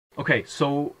Okay,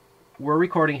 so we're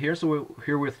recording here, so we're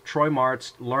here with Troy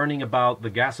Martz, learning about the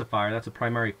gasifier. That's a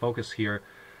primary focus here.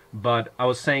 But I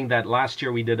was saying that last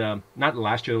year we did not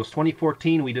last year, it was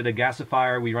 2014, we did a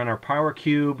gasifier. We ran our power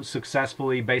cube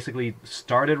successfully, basically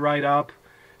started right up.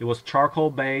 It was charcoal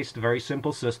based, very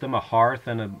simple system, a hearth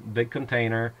and a big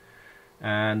container,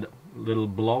 and little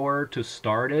blower to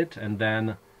start it, and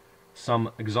then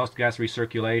some exhaust gas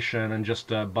recirculation and just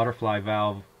a butterfly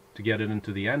valve to get it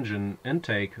into the engine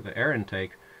intake, the air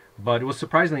intake. But it was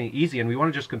surprisingly easy, and we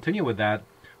want to just continue with that.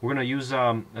 We're going to use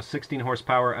a 16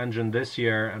 horsepower engine this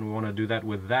year, and we want to do that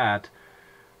with that.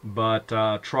 But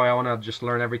Troy, I want to just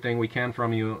learn everything we can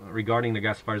from you regarding the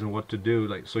gasifiers and what to do.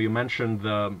 Like, so you mentioned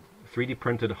the 3D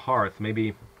printed hearth.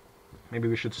 Maybe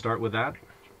we should start with that.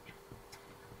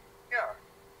 Yeah.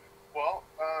 Well,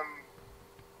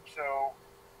 so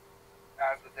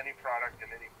as with any product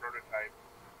and any prototype,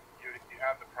 you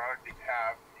have the product that you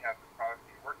have the product that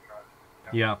you're working on, you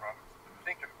have Yeah. the products that you're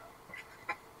thinking about.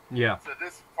 Yeah. So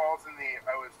this falls in the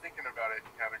I was thinking about it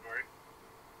category.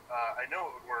 I know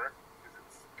it would work because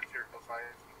it's material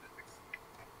science and physics,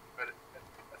 but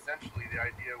essentially the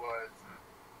idea was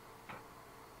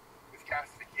with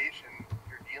gasification,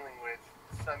 you're dealing with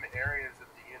some areas of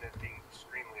the unit being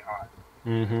extremely hot.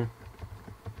 Mm-hmm.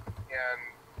 And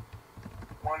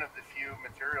one of the few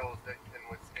materials that can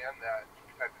withstand that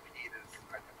type of heat is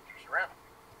high temperature ceramic.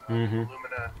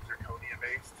 Alumina, zirconia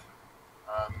based.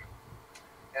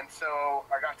 And so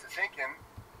I got to thinking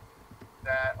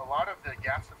that a lot of the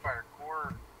gasifier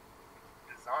core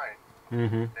design,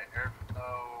 the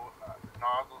airflow, the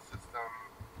nozzle system,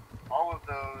 all of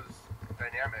those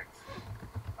dynamics,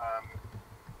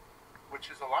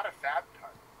 which is a lot of fab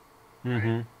time,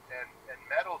 right? And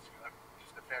metal's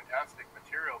just a fantastic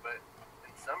material, but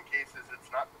in some cases it's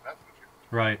not the best material.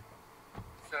 Right.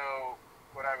 So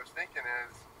what I was thinking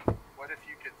is, what if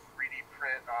you could 3D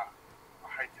print a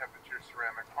high temperature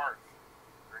ceramic hearth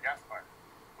for a gasifier,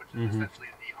 which is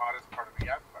essentially the hottest part of a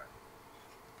gasifier.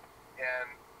 And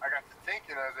I got to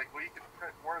thinking, I was like, well, you could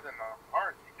print more than a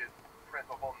hearth. You could print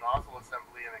the whole nozzle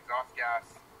assembly and exhaust gas,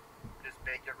 just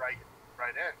make it right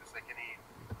in, just like any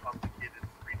complicated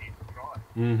 3D drawing.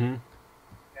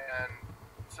 And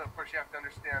so, of course, you have to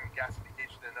understand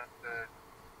gasification enough to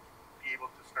be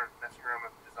able to start messing around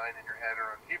with design in your head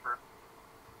or on paper.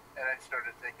 And I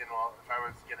started thinking, well, if I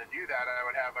was going to do that, I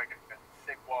would have like a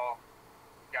thick wall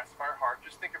gasifier hearth.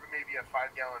 Just think of it maybe a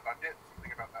 5-gallon bucket,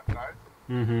 something about that size.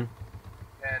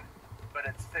 But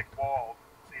it's thick walled,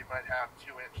 so you might have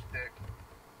 2-inch thick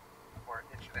or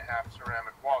 1.5-inch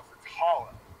ceramic walls. It's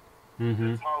hollow.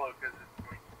 It's hollow because it's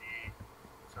going to be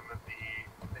some of the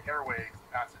airways, the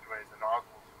passageways, the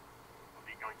nozzles will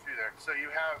be going through there. So you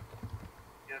have,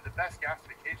 the best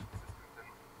gasification systems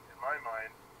in my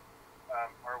mind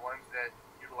are ones that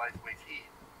utilize waste heat,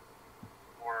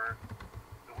 or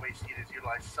the waste heat is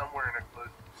utilized somewhere in a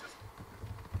closed system.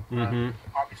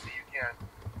 Obviously, you can't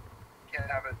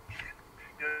have it.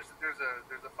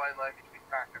 There's a fine line between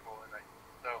practical and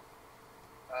so.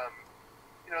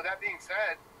 That being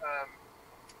said,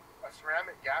 a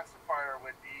ceramic gasifier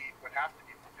would have to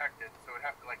be protected, so it'd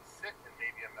have to sit in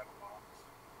maybe a metal box,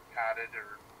 padded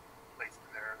or placed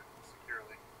in there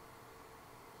securely.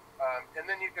 And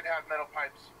then you could have metal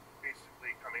pipes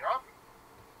basically coming off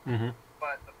of it.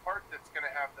 But the part that's going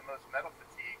to have the most metal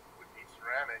fatigue would be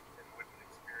ceramic and wouldn't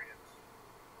experience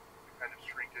the kind of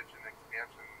shrinkage and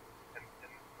expansion and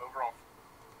overall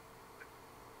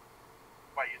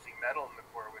by using metal in the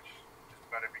core, which just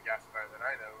about every gasifier that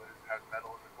I know has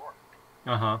metal in the core.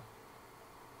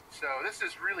 So this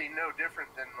is really no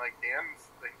different than Dan's.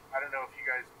 I don't know if you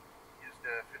guys used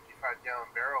a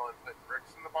 55-gallon barrel and put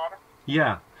bricks in the bottom.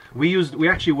 Yeah, we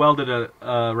actually welded a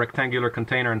rectangular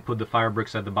container and put the fire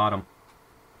bricks at the bottom.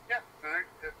 Yeah, so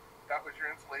that was your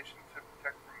insulation to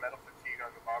protect from metal fatigue on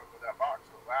the bottom of that box,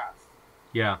 so it lasts.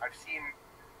 Yeah. I've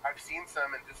seen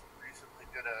some, and just recently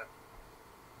did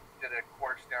a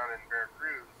course down in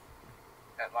Veracruz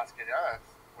at Las Cañadas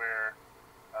where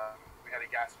we had a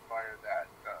gasifier that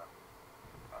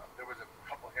there was a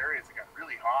couple areas that got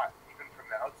really hot, even from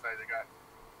the outside. They got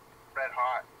red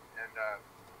hot, and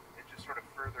it just sort of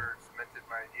further cemented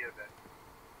my idea that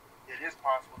it is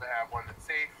possible to have one that's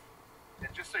safe.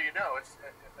 And just so you know, it's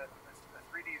a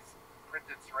 3D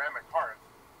printed ceramic hearth,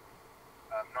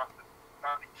 not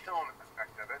the kiln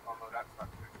aspect of it, although that's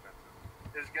not too expensive,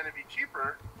 is going to be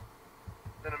cheaper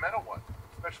than a metal one,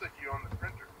 especially if you own the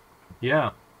printer.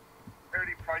 Yeah. I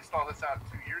already priced all this out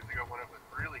 2 years ago when it was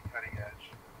really cutting edge,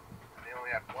 and they only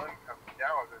have one company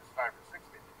now. There's 5 or 6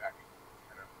 manufacturers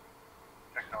kind of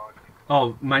technology.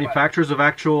 Oh, manufacturers of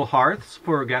actual hearths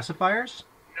for gasifiers?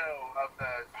 No, of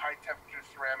the high temperature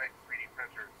ceramic 3D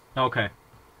printers. Okay.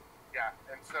 Yeah,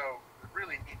 and so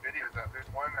really neat videos out. There's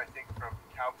one I think from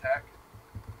Caltech,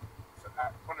 so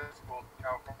at one of the schools in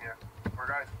California, where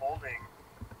a guy's holding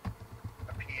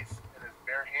a piece in his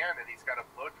bare hand, and he's got a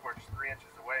blowtorch 3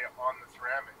 inches away on the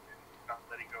ceramic, and he's not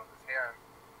letting go of his hand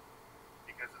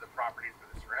because of the properties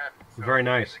of the ceramic. So very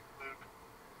nice. Include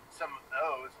some of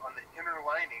those on the inner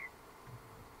lining,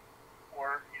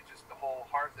 or you just the whole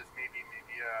hearth is maybe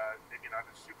not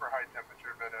a super high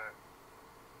temperature, but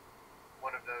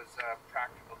one of those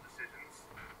practical decisions.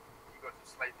 You go to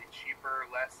slightly cheaper,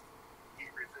 less heat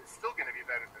resistant. It's still going to be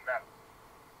better than metal.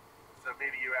 So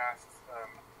maybe you asked,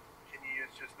 can you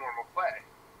use just normal clay?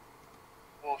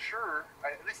 Well, sure.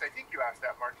 At least I think you asked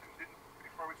that, Marcin.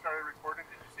 Before we started recording,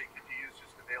 did you say could you use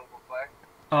just available clay?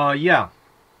 Yeah.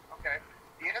 Okay.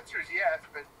 The answer is yes,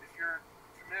 but if you're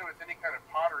familiar with any kind of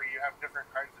pottery, you have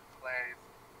different kinds of clays,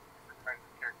 different kinds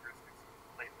of characteristics of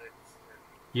platelets. And,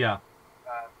 Yeah.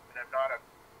 and I'm not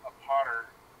a potter,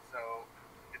 so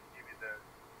I couldn't give you the.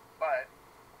 But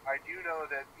I do know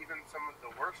that even some of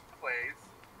the worst clays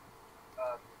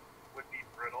would be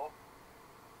brittle,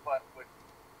 but would,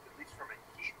 at least from a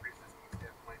heat resistant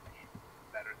standpoint, be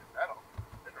better than metal.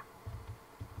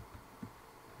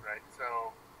 Right.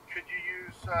 So, could you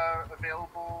use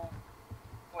available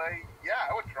clay? Yeah,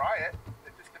 I would try it.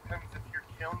 It just depends if your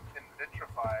kiln can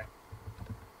vitrify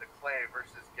the clay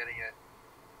versus getting it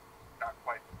not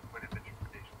quite to the point of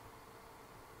vitrification.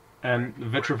 And right?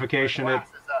 vitrification, when it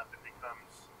glasses up, it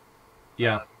becomes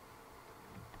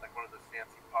like one of those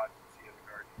fancy pots you see in the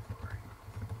garden store.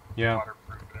 Yeah.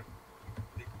 Waterproof. And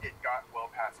it got well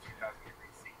past 2,000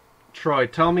 degrees C. Troy,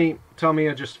 tell me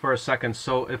just for a second.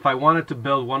 So, if I wanted to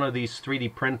build one of these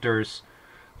 3D printers,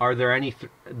 are there any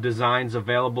designs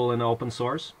available in open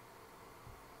source?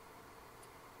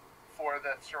 For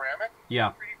the ceramic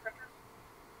 3D printers?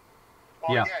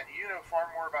 Well, Yeah. again, you know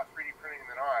far more about 3D printing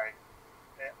than I.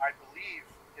 I believe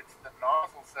it's the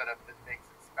nozzle setup that makes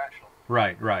it special.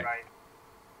 Right.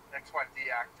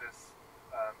 XYZ axis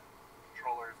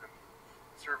controllers and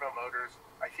servo motors.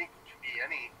 I think it should be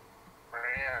any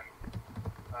brand.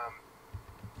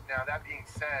 Now that being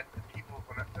said, the people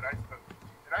that I spoke to,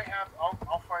 and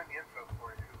I'll find the info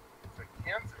for you. It's a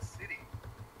Kansas City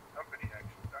company,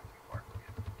 actually, not too far from you,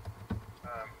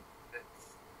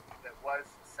 that was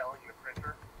selling the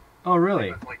printer. Oh, really?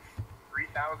 It was like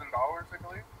 $3,000, I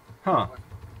believe. Huh. It was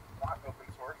not open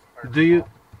source. Do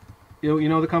you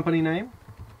know the company name?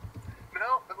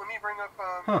 No, but let me bring up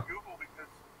Google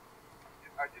because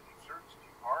I didn't search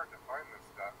too hard to find this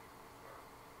stuff.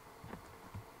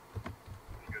 Let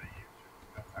me go to YouTube.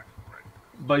 That's actually right.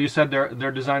 But you said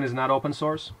their design is not open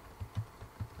source?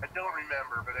 I don't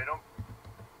remember, but I don't,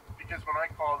 because when I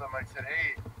called them, I said,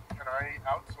 hey, can I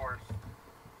outsource?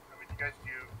 I mean, do you guys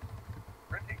do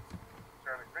printings,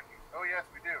 ceramic printings? Oh, yes,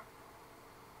 we do.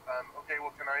 Okay,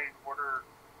 well, can I order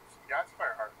some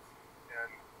Gasifier hearts?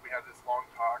 And we had this long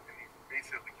talk, and he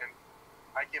basically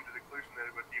I came to the conclusion that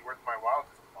it would be worth my while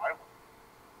just to buy one.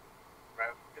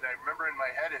 Right? And I remember in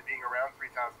my head it being around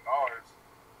 $3,000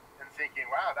 and thinking,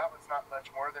 wow, that was not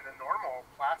much more than a normal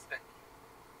plastic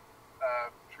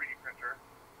 3D printer,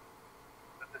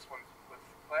 but this one's with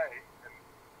clay, and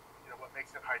what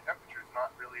makes it high temperature is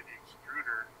not really the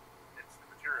extruder, it's the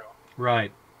material.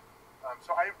 Right.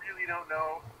 So I really don't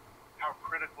know how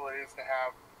critical it is to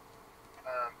have,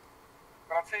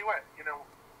 but I'll tell you what,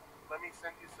 let me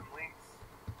send you some links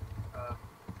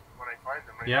when I find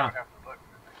them. Right now I have to look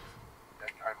at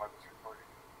that time on this recording.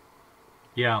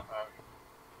 Yeah.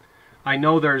 I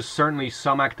know there's certainly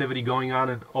some activity going on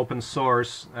in open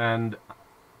source, and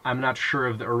I'm not sure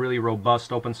if a really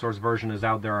robust open source version is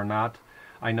out there or not.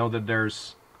 I know that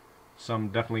there's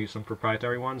definitely some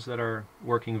proprietary ones that are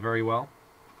working very well.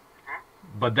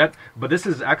 But this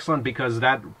is excellent because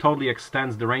that totally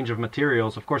extends the range of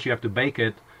materials. Of course, you have to bake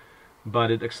it,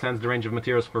 but it extends the range of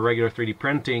materials for regular 3D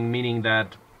printing, meaning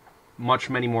that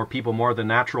many more people, more the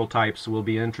natural types, will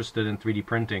be interested in 3D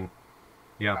printing.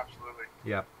 Yeah. Absolutely.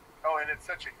 Yeah. Oh, and it's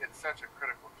such a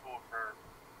critical tool for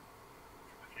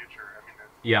the future. I mean,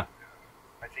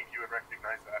 I think you would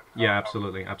recognize that. Yeah,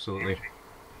 absolutely.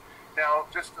 Now,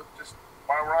 just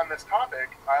while we're on this topic,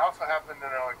 I also happen to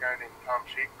know a guy named Tom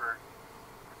Schaefer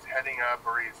who's heading up,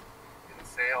 or he's in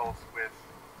sales with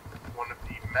one of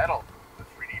the 3D metal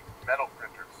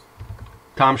printers.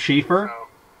 Tom Schaefer?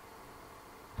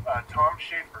 So, Tom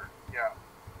Schaefer, yeah.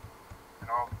 And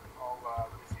I'll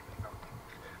let me see if he's on.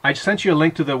 I sent you a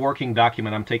link to the working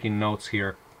document. I'm taking notes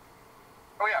here.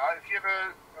 Oh yeah, if you have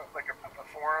a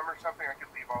forum or something, I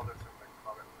could leave all this in the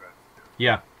comment threads too.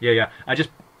 Yeah. I just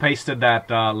pasted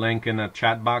that link in the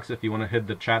chat box. If you want to hit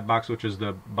the chat box, which is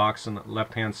the box on the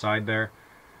left-hand side there,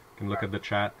 you can look at the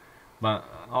chat. But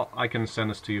I can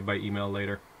send this to you by email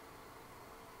later.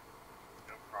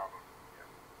 No problem. Yeah.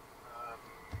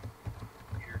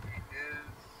 Here he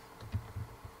is.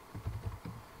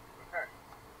 Okay.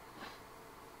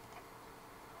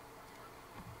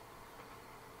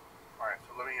 All right.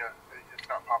 So let me. It's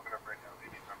not popping up right now.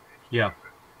 Maybe it's on page. Yeah.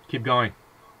 Keep going.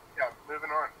 Yeah.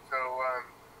 Moving on.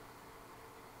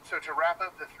 So to wrap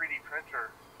up the 3D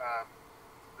printer,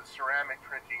 the ceramic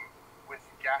printing with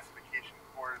gasification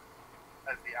cores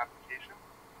as the application,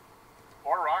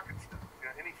 or rocket stuff,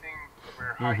 anything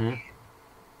where high heat.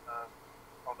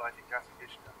 Although I think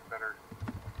gasification has a better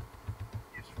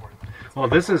use for it. Well,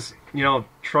 this is,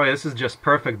 Troy, this is just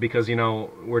perfect because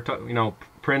we're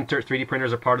 3D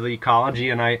printers are part of the ecology,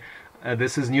 and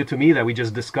this is new to me that we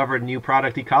just discovered new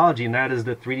product ecology, and that is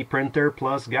the 3D printer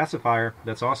plus gasifier.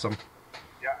 That's awesome.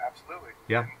 Yeah, absolutely.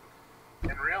 Yeah.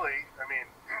 And really, I mean,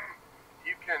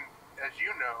 you can, as you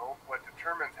know, what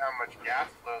determines how much gas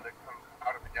flow that comes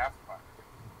out of the gasifier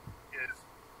is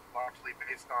largely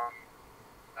based on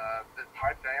the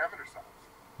pipe diameter size.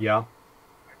 Yeah.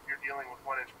 If you're dealing with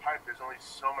 1-inch pipe, there's only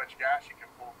so much gas you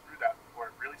can pull through that before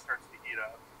it really starts to heat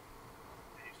up.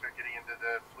 And you start getting into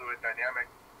the fluid dynamic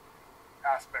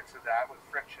aspects of that with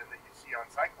friction that you see on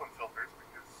cyclone filters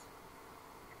because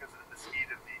of the speed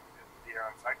of the air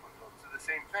on cyclone filters. So the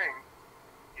same thing,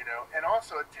 and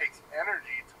also it takes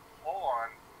energy to pull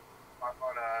on a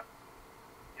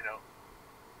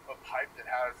a pipe that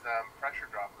has pressure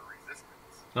drop or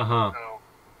resistance.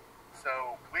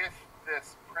 So with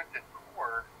this printed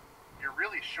core, you're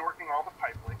really shortening all the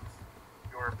pipe lengths.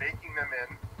 You're baking them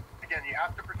in. Again, you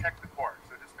have to protect the core.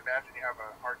 So just imagine you have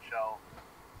a hard shell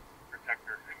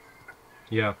protector.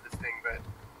 Yeah. This thing, but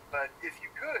if you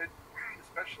could,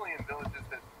 especially in villages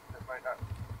that might not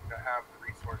have the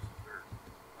resources or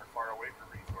are far away from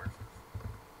resources,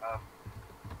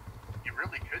 you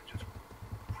really could just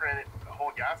print the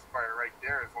whole gasifier right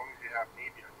there as long as you have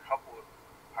maybe a couple of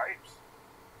pipes.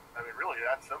 I mean, really,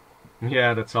 that's simple.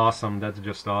 Yeah, that's awesome. That's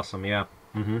just awesome. Yeah.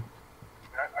 I'm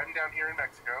down here in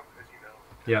Mexico, as you know.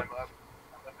 Yeah. I'm up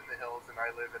in the hills, and I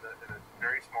live in a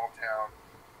very small town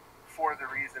for the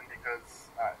reason because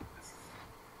this is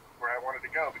where I wanted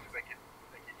to go because I could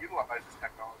utilize this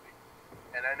technology.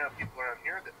 And I know people around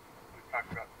here that we've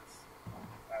talked about this.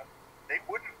 They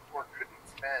wouldn't or couldn't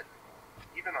spend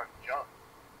even on junk,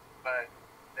 but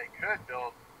they could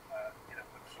build, a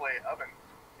clay oven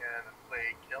and a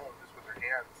clay kiln just with their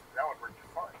hands. That would work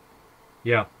just fine.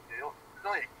 Yeah. There's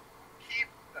only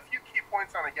a few key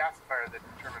points on a gasifier that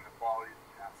determine the quality of the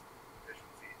gas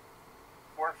efficiency.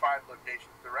 4 or 5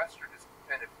 locations. The rest are just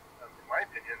kind of, in my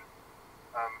opinion,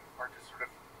 are just sort of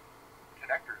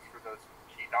connectors for those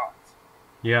key dots.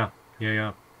 Yeah.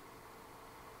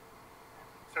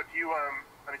 So do you,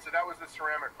 so that was the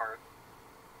ceramic part.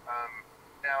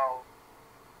 Now,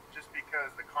 just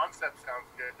because the concept sounds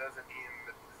good doesn't mean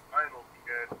the design will be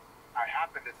good. I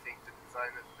happen to think the design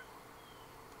that's been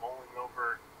mulling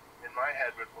over in my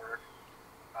head would work.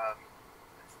 I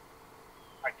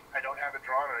don't have it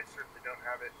drawn, and I certainly don't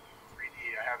have it in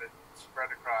 3D. I have it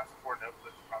spread across 4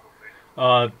 notebooks, probably.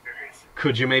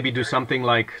 Could you maybe do something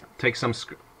like take some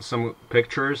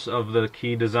pictures of the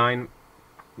key design,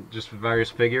 just various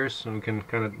figures, and we can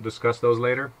kind of discuss those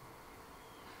later?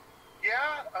 Yeah,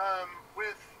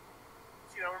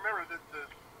 remember that the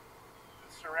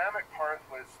ceramic part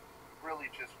was really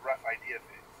just rough idea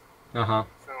phase.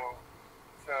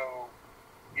 So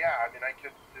yeah, I mean,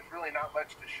 there's really not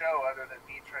much to show other than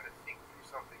me trying to think through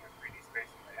something in 3D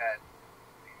space in my head,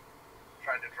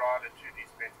 trying to draw it in 2D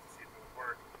space to see if it would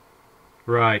work.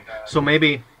 Right. So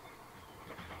maybe,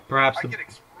 perhaps I could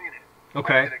explain it.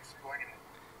 Okay. I could explain it,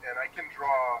 and I can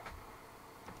draw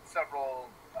several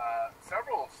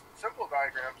simple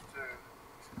diagrams to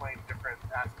explain different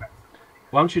aspects of it.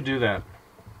 Why don't you do that?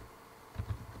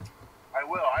 I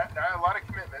will. I have a lot of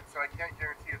commitment, so I can't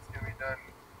guarantee it's going to be done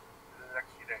in the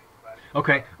next few days. But,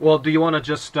 Okay. Well, do you want to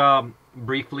just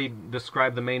briefly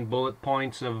describe the main bullet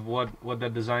points of what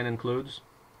that design includes?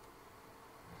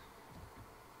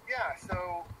 Yeah.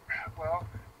 So, well,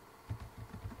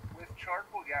 with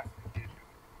charcoal gasification,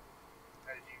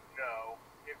 as you know,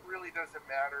 it really doesn't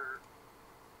matter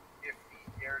if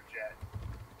the air jet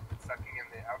that's sucking in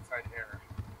the outside air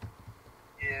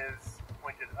is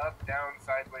pointed up, down,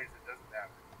 sideways. It doesn't matter.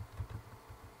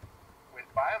 With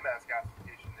biomass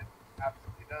gasification, it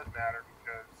absolutely does matter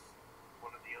because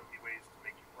one of the only ways to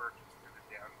make it work is through the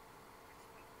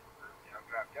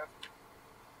downdraft gas.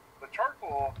 With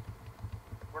charcoal,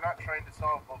 we're not trying to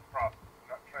solve both problems.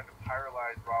 We're not trying to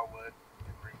pyrolyze raw wood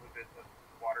and remove it with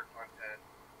water content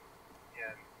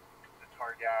and the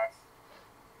tar gas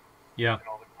Yeah. and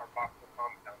all the carboxyl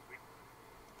compounds.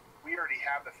 We already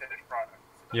have the finished product,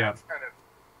 so Yeah. that's kind of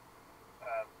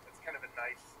a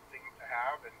nice thing to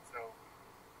have. And so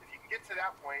if you can get to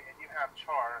that point and you have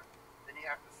char, then you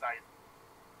have to size it.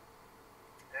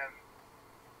 And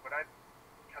what I've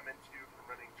come into from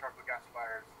running charcoal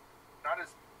gasifiers, not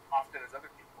as often as other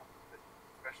people, but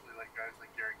especially like guys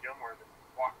like Gary Gilmore that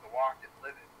walk the walk and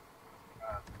live it.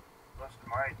 Most of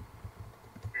my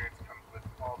experience comes with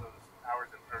all those hours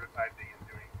in prototyping and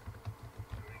doing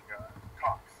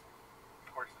talks,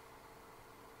 courses.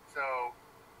 So,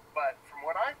 but from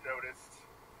what I've noticed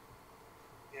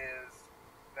is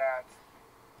that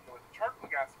with the charcoal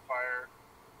gasifier,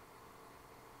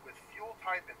 with fuel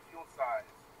type and fuel size,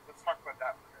 let's talk about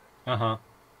that for a minute. Uh-huh.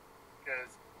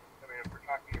 Because, I mean, if we're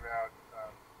talking about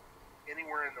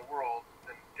anywhere in the world,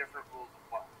 then different rules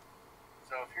apply.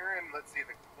 So if you're in, let's say,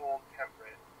 the cold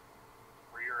temperate,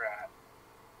 where you're at,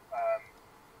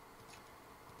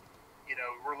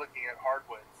 we're looking at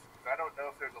hardwoods. Because I don't know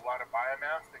if there's a lot of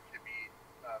biomass that could be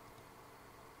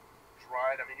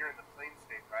dried. I mean, you're in the plain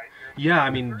state, right? Yeah, I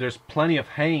mean, there's plenty of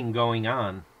haying going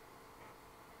on.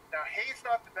 Now, hay's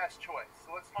not the best choice,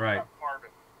 so let's talk about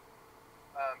carbon.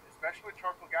 Especially with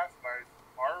charcoal gasifiers,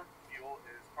 our fuel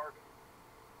is carbon.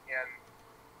 And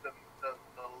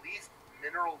the least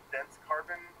mineral-dense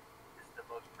carbon is the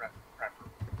most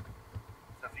preferable.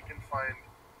 So if you can find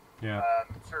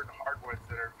certain hardwoods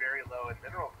that are very low in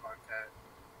mineral content,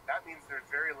 that means there's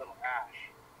very little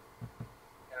ash.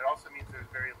 And it also means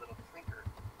there's very little clinker,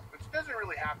 which doesn't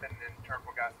really happen in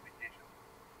charcoal gasification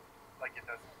like it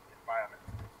does in biomass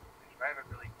gasification. I haven't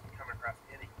really come across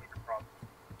any clinker problems.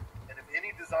 And if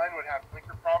any design would have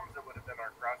clinker problems, it would have been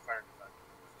our grass fire design.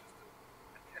 It was just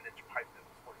a 10-inch pipe that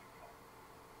was 40 feet long,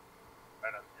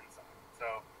 right on the inside.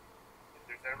 So if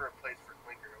there's ever a place for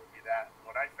clinker, it would be that. And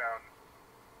what I found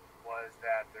was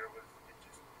that it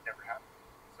just never happened.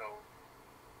 So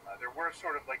there were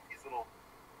sort of like these little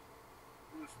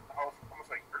loose,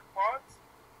 almost like dirt clods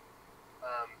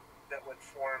that would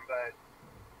form, but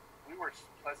we were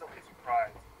pleasantly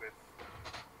surprised with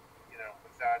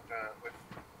with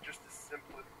just the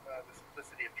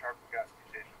simplicity of charcoal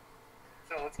gasification.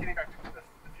 So let's get back to the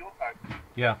fuel type.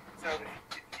 Yeah. So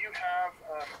if you have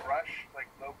brush, like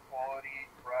low quality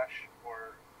brush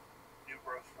or new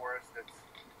growth forest that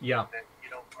you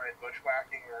don't find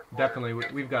bushwhacking or definitely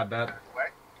we've got that.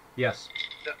 Yes.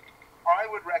 I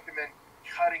would recommend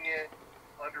cutting it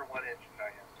under 1 inch in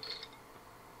diameter,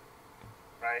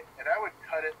 right? And I would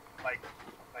cut it like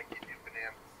you do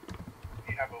bananas. If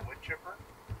you have a wood chipper,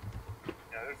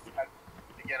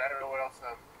 I don't know what else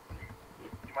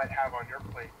you might have on your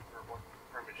plate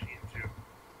for a machine to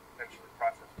eventually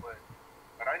process wood.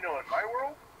 But I know in my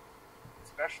world,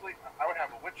 especially, I would have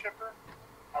a wood chipper,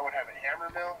 I would have a hammer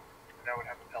mill, and I would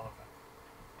have a pelletizer.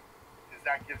 Because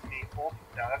that gives me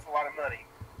now that's a lot of money.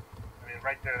 I mean,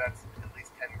 right there, that's at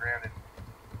least 10 grand in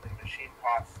machine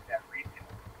costs at retail.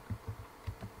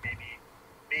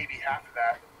 Maybe half of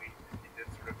that if we did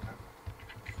sort of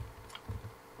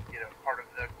part of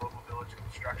the Global Village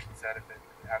construction set. If it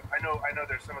had, I know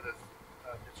there's some of those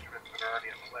instruments that are already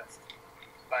on the list.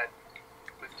 But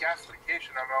with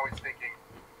gasification, I'm always thinking,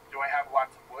 do I have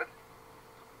lots of wood?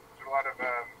 Is there a lot of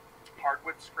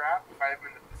hardwood scrap? If I am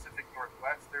in the Pacific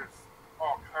Northwest, there's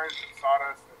all kinds of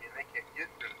sawdust. I mean, they can't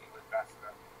get rid of the wood fast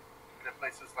enough. And in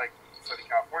places like Southern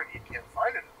California, you can't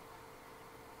find it.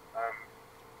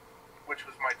 Which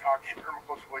was my talk in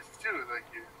Permaculture Voices too. Like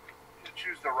you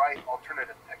choose the right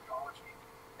alternative technology,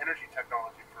 energy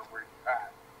technology for where you're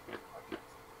at.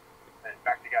 And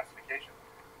back to gasification.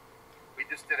 We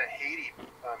just did a Haiti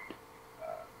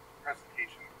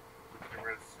presentation. There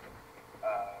was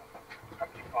a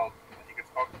company called, I think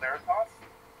it's called Caritas.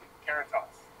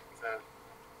 It's a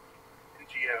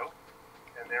NGO,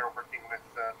 and they're working with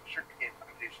sugarcane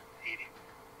plantations in Haiti.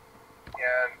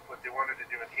 And what they wanted to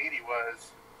do in Haiti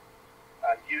was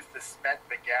use the spent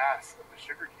bagasse of the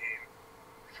sugarcane,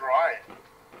 dry it,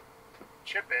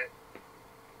 chip it,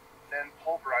 then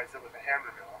pulverize it with a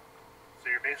hammer mill. So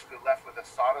you're basically left with a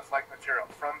sawdust-like material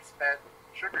from spent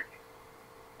sugarcane.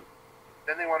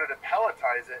 Then they wanted to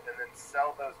pelletize it and then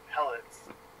sell those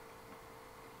pellets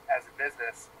as a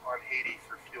business on Haiti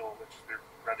for fuel, which they're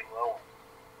running low on,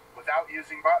 without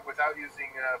using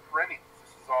perennials.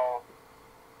 This is all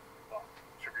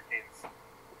sugarcane's.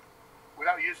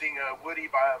 Without using woody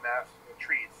biomass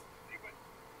trees, if you would.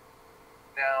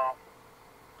 Now,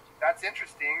 that's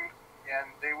interesting, and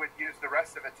they would use the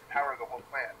rest of it to power the whole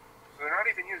plant. So they're not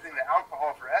even using the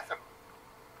alcohol for ethanol.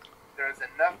 there's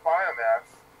enough biomass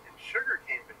in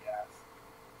sugarcane bagasse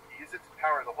to use it to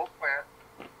power the whole plant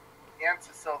and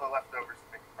to sell the leftovers to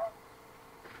make a product.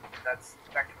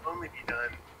 That can only be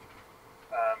done,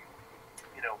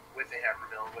 with a hammer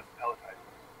mill, with a pelletizer.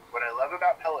 What I love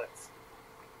about pellets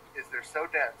is they're so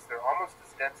dense. They're almost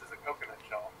as dense as a coconut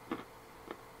shell,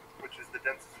 which is the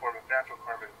densest form of natural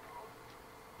carbon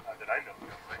that I know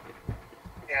of.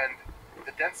 And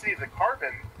the density of the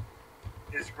carbon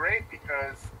is great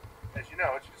because, as you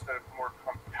know, it's just a more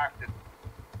compacted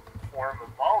form of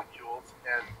molecules.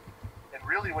 And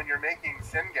really, when you're making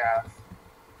syngas,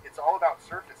 it's all about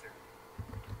surface area.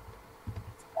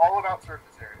 It's all about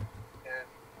surface area. And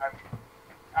I'm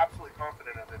absolutely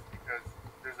confident of this because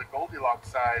there's a Goldilocks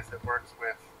size that works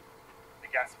with the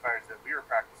gasifiers that we were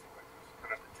practicing with. It's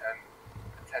kind of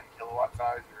the 10 kilowatt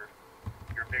size,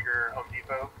 your bigger Home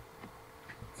Depot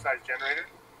size generator.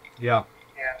 Yeah.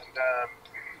 And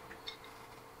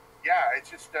yeah, it's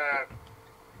just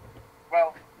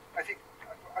well, I think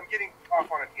I'm getting off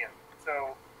on a tangent.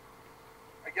 So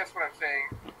I guess what I'm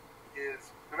saying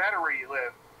is, no matter where you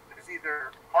live, there's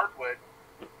either hardwood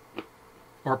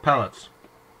Or pellets.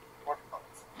 or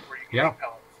pellets, where you can make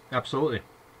pellets. Absolutely.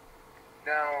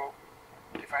 Now,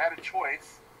 if I had a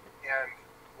choice and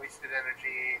wasted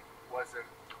energy wasn't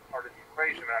part of the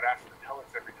equation, I'd ask for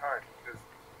pellets every time because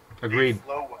Agreed. they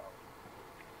flow well.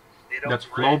 They don't That's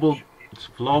bridge. flowable. It's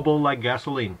flowable like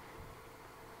gasoline.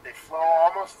 They flow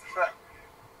almost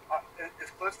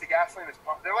as close to gasoline as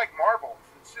possible. They're like marbles.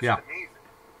 It's just amazing.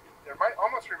 It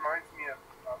almost reminds me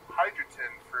of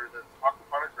hydrogen for the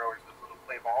aquaponic growers, those little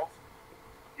clay balls.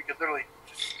 You could literally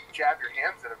just jab your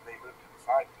hands at them and they move to the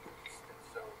side. It's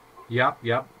so moving.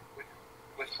 Yep.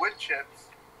 With wood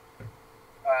chips,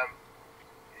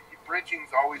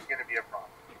 bridging's always going to be a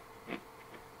problem.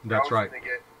 That's right.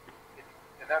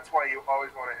 And that's why you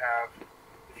always want to have,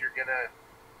 if you're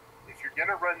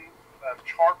gonna run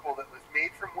charcoal that was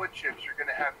made from wood chips, you're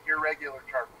gonna have irregular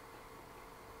charcoal.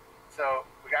 So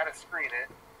we got to screen it.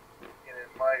 And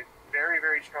in my very,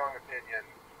 very strong opinion,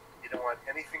 you don't want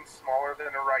anything smaller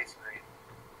than a rice grain.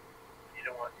 You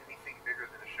don't want anything bigger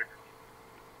than a sugar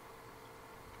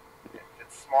cane. If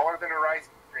it's smaller than a rice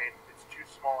grain, it's too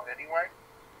small anyway.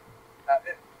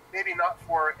 Maybe not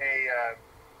for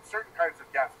certain kinds of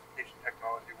gasification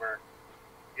technology where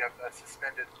you have a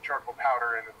suspended charcoal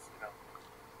powder and it's,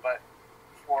 but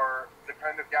for the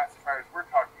kind of gasifiers we're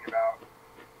talking about,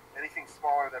 anything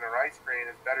smaller than a rice grain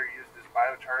is better used as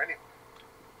biochar anyway.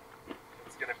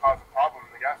 It's going to cause a problem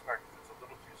in the gasifier because it's a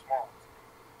little too small.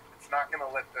 It's not going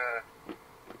to let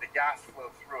the gas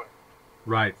flow through it.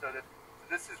 Right. So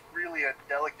this is really a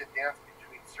delicate dance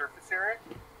between surface area.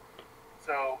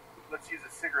 So let's use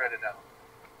a cigarette analogy.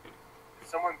 If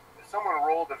someone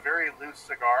rolled a very loose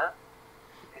cigar,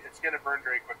 it's going to burn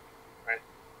very quickly, right?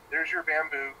 There's your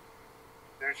bamboo.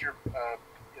 There's your,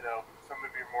 some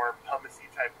of your more pumicey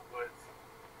type of woods.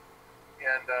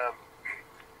 And,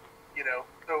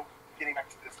 so getting back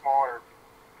to the smaller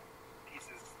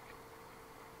pieces,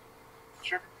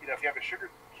 sugar, if you have a sugar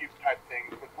cube type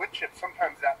thing, with wood chips,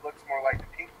 sometimes that looks more like a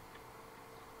pink,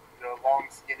 long,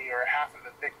 skinny, or half of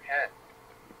a thick pen.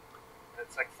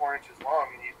 It's like 4 inches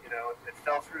long, and it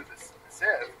fell through the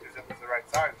sieve because it was the right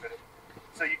size.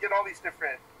 So you get all these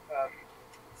different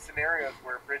scenarios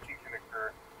where bridging can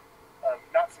occur.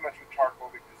 Not so much with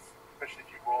charcoal because, especially if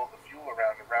you roll the fuel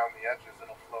around the edges,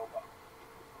 it'll flow well.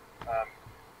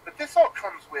 But this all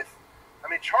comes with,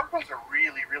 charcoal's a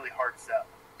really, really hard sell.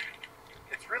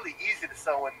 It's really easy to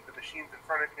sell when the machine's in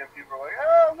front of you and people are like,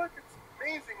 oh, look, it's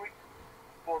amazing.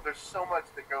 Well, there's so much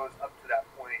that goes up to that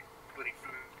point, including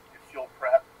food. Fuel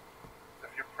prep. So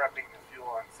if you're prepping the fuel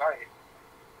on site,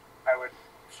 I would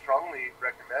strongly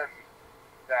recommend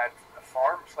that a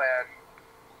farm plan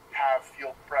have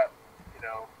fuel prep,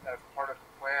 as part of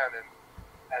the plan, and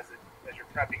as you're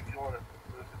prepping fuel and it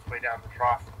moves its way down the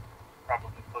trough,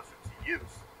 probably closer to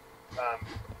use.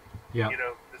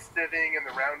 The sieving and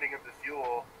the rounding of the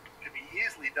fuel could be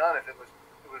easily done if it was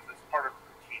as part of the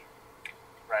routine,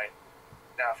 right?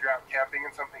 Now, if you're out camping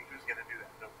and something, who's going to do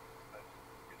that? Nobody.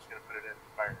 Going to put it in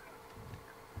fire.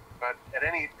 But at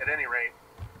any rate,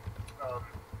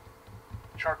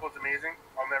 charcoal is amazing.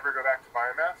 I'll never go back to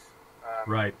biomass.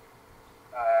 Right.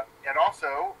 And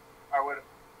also, I would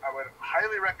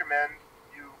highly recommend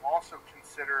you also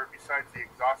consider, besides the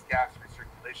exhaust gas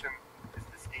recirculation, is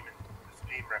the steam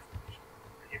reformation.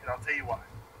 And I'll tell you why.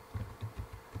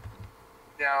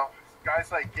 Now,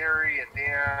 guys like Gary and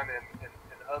Dan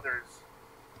and others,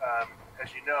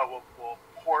 as you know, will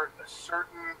port a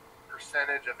certain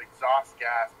percentage of exhaust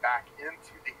gas back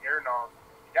into the air nozzle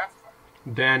of the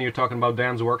gasifier. Dan, you're talking about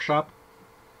Dan's workshop?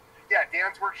 yeah,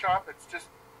 Dan's workshop. It's just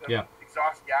Yeah.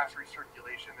 exhaust gas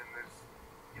recirculation, and there's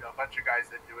a bunch of guys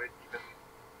that do it. Even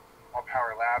All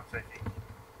Power Labs, I think,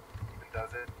 even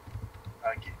does it.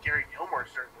 Gary Gilmore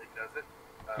certainly does it.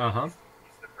 Uh-huh.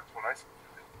 He's the first one I saw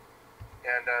do it.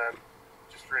 And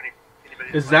just for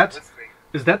anybody Is that's that listening,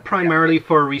 is that primarily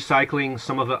for recycling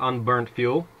some of the unburnt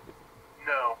fuel,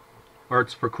 no, or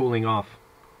it's for cooling off?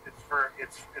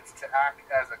 it's to act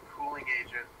as a cooling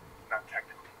agent, not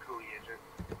technically a cooling agent.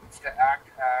 It's to act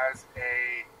as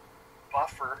a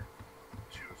buffer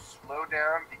to slow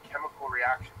down the chemical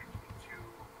reaction between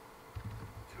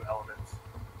two elements.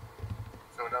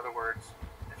 So in other words,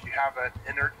 if you have an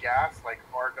inert gas like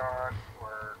argon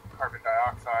or carbon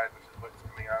dioxide, which is what's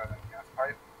coming out of that gas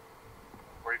pipe,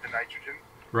 or even nitrogen,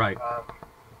 Right.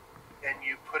 and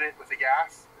you put it with a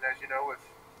gas, and as you know, with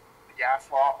the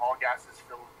gas law, all gases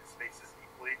fill the spaces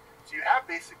equally. So you have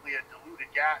basically a diluted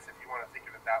gas, if you want to think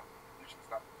of it that way. Dilution's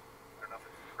not, I don't know if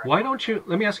it's the correct Why word. don't you?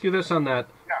 Let me ask you this on that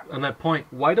Yeah. point.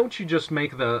 Why don't you just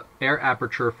make the air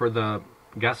aperture for the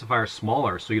gasifier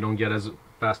smaller so you don't get as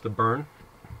fast a burn?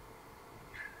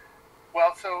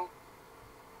 Well, so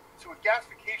with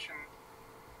gasification,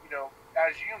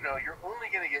 as you know, you're only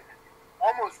going to get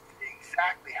almost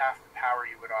exactly half the power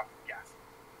you would off of gas.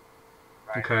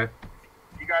 Right? Okay.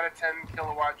 If you got a 10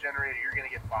 kilowatt generator, you're going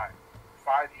to get five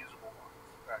usable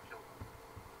kilowatts.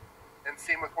 And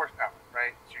same with horsepower,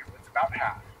 right? So it's about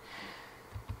half.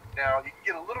 Now, you can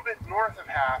get a little bit north of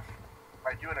half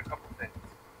by doing a couple things.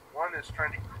 One is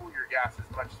trying to cool your gas as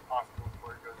much as possible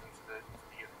before it goes into the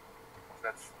unit. So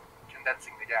that's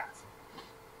condensing the gas.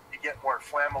 You get more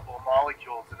flammable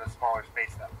molecules in a smaller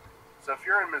space that way. So if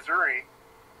you're in Missouri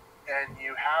and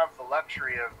you have the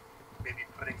luxury of maybe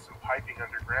putting some piping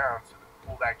underground so to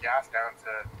cool that gas down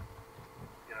to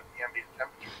ambient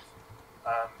temperatures,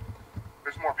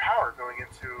 there's more power going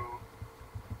into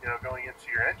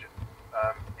your engine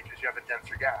because you have a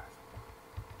denser gas.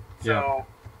 So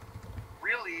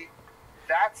really,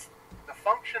 that's the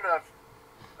function of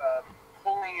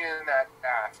pulling in that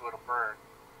gas so it'll burn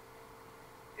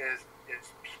is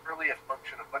purely a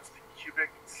function of what's the cubic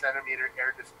centimeter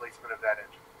air displacement of that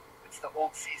engine. It's the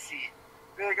old CC.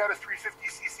 They got a 350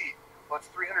 CC. Well, it's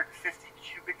 350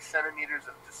 cubic centimeters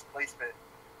of displacement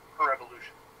per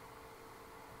revolution.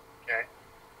 Okay,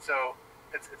 so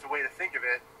it's a way to think of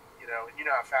it. And you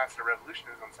know how fast a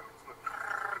revolution is on something smooth.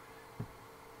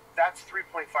 That's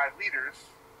 3.5 liters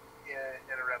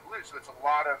in a revolution. So it's a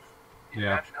lot of.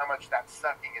 Imagine how much that's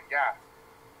sucking in gas.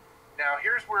 Now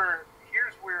here's where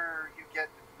you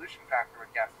get the dilution factor with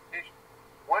gasification.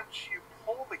 Once you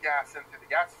pull the gas into the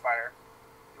gasifier,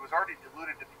 it was already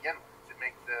diluted to begin with to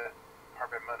make the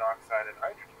carbon monoxide and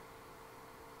hydrogen.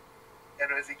 And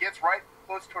as it gets right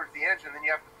close towards the engine, then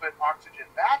you have to put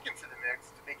oxygen back into the mix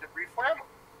to make it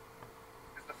reflammable.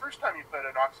 Because the first time you put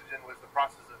in oxygen was the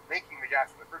process of making the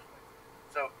gas in the first place.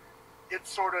 So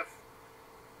it's sort of,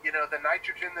 the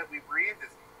nitrogen that we breathe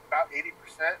is about 80%.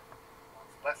 Well,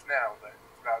 it's less now, but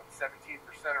it's about 17%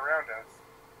 around us.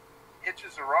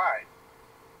 Hitches a ride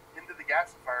into the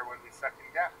gasifier when we suck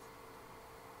in gas.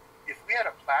 If we had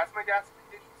a plasma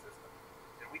gasification system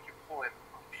and we could pull in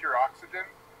pure oxygen,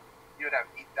 you would have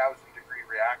 8,000 degree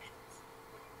reactions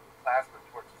with plasma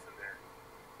torches in there,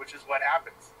 which is what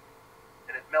happens.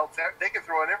 And it melts out. They can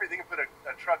throw in everything and put a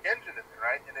truck engine in there,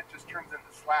 right? And it just turns into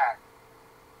slag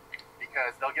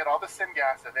because they'll get all the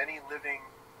syngas of any living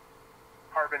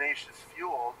carbonaceous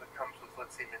fuel that comes with,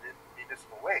 let's say,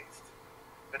 municipal waste.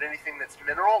 But anything that's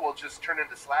mineral will just turn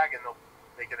into slag and they'll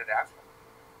make it into asphalt.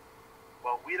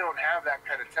 Well, we don't have that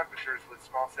kind of temperatures with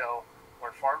small scale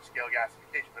or farm scale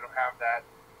gasification. We don't have that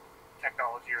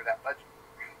technology or that budget.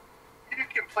 You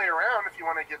can play around if you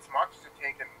want to get some oxygen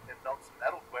tank and melt some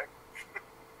metal quick.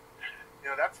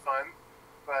 That's fun,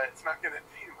 but it's not going to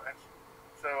do much.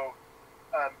 So,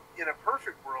 in a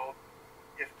perfect world,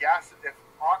 if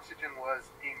oxygen was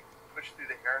being pushed through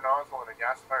the air nozzle in a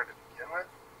gasifier to begin with,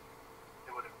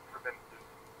 it would have prevented it.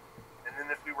 And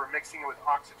then if we were mixing it with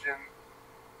oxygen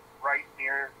right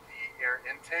near the air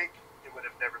intake, it would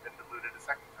have never been diluted a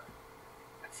second time.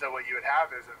 And so what you would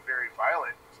have is a very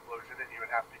violent explosion, and you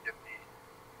would have to get the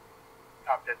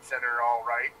top dead center all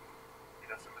right.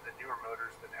 Some of the newer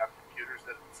motors that have computers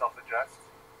that self-adjust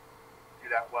do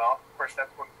that well. Of course,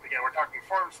 that's when, again, we're talking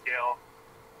farm scale.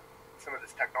 Some of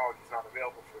this technology is not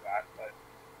available for that, but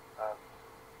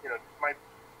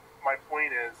my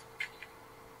point is,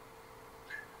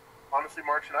 honestly,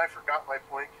 Marcin, I forgot my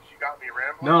point because you got me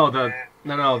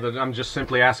rambling. I'm just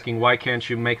simply asking, why can't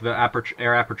you make the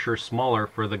air aperture smaller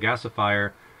for the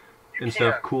gasifier instead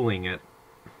of cooling it?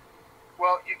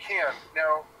 Well, you can.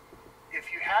 Now,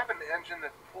 if you have an engine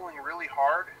that's pulling really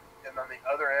hard, and on the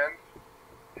other end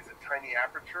is a tiny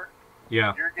aperture,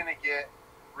 Yeah. you're going to get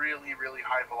really, really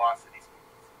high velocity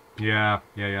speeds. Yeah.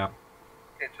 Yeah. Yeah.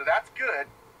 Okay, so that's good.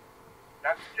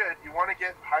 That's good. You want to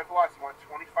get high velocity. You want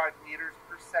 25 meters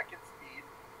per second speed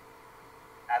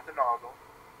at the nozzle.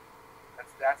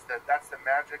 That's the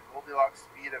magic Goldilocks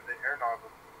speed of the air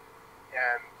nozzle.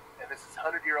 And this is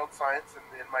 100-year-old science. And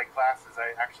in my classes,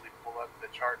 I actually pull up the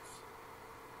charts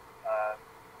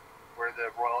where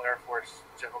the Royal Air Force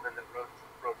gentleman that wrote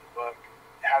the book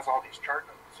has all these chart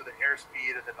numbers. So the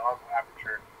airspeed and the nozzle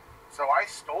aperture. So I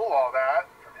stole all that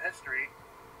from history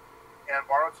and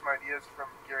borrowed some ideas from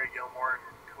Gary Gilmore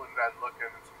and Colin Van Looken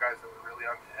and some guys that were really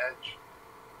on the edge.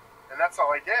 And that's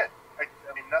all I did. I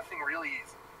mean, nothing really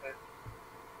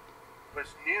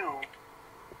was new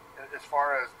as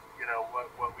far as, you know,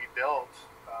 what we built.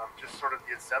 Just sort of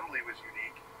the assembly was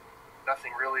unique.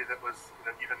 Nothing really that was, you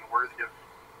know, even worthy of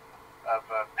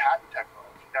patent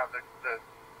technology. Now, the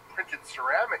printed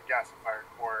ceramic gasifier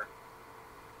core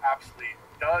absolutely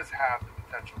does have the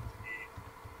potential to be,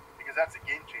 because that's a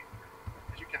game changer.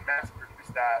 Because you can mass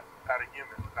produce that without a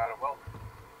human, without a welder.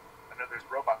 I know there's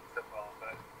robots that weld,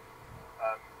 but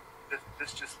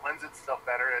this just lends itself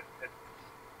better.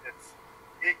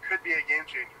 It could be a game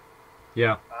changer.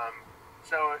 Yeah.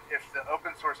 So if the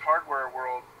open source hardware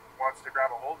world wants to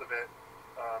grab a hold of it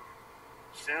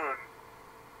soon,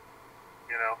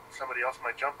 you know, somebody else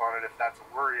might jump on it if that's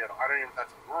a worry. I don't even know if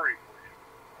that's a worry for you.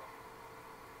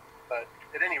 But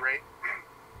at any rate,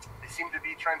 they seem to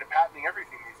be trying to patenting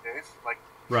everything these days, like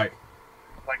Right.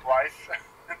 like life.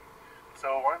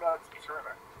 So why not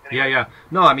ceramic? Yeah, yeah.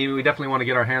 No, I mean, we definitely want to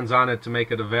get our hands on it to make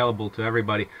it available to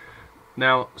everybody.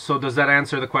 Now, so does that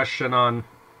answer the question on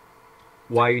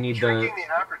why you need shrinking the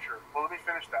aperture? Well, let me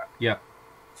finish that. Yeah.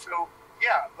 So,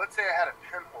 yeah, let's say I had a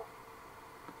pinhole,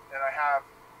 and I have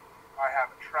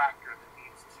a tractor that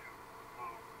needs to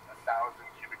move 1,000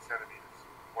 cubic centimeters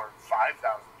or 5,000.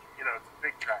 You know, it's a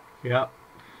big tractor. Yeah.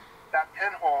 That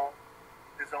pinhole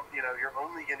is, you know, you're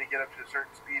only going to get up to a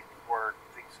certain speed before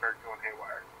things start going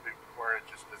haywire, before it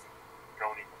just doesn't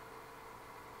go anymore.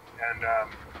 And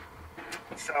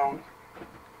so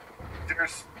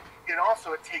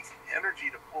it takes energy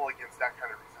to pull against that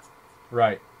kind of resistance.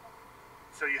 Right.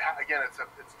 So again,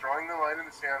 it's drawing the line in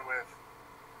the sand with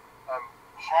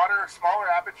hotter, smaller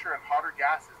aperture and hotter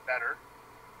gas is better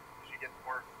because you get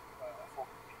more full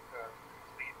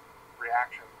complete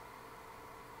reaction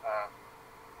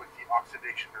with the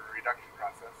oxidation or reduction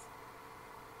process.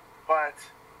 But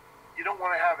you don't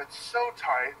want to have it so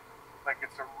tight, like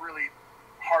it's a really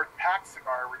hard packed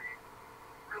cigar where you're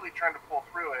really trying to pull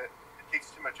through it. It takes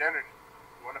too much energy.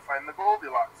 You want to find the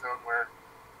Goldilocks zone where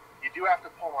you do have to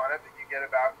pull on it, but you get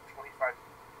about 25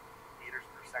 meters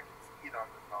per second speed on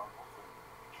the nozzle. So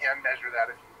you can measure that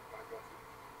if you want to go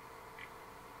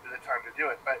through the time to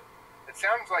do it. But it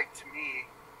sounds like to me,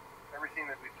 everything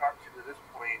that we've talked to this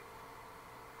point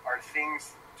are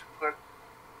things to put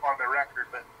on the record,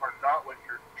 but are not what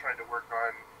you're trying to work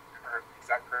on currently. Is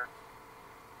that correct?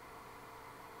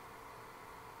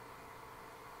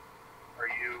 Are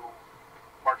you,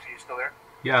 Marcin, are you still there?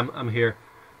 Yeah, I'm here.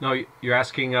 No, you're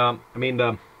asking. Are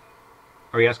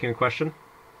you asking a question?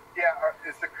 Yeah.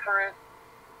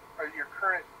 Your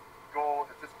current goal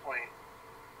at this point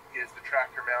is the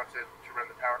tractor mounted to run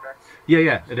the power decks? Yeah,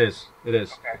 yeah, it is. It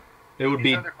is. Okay. It would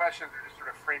be. These other questions are just sort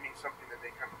of framing something that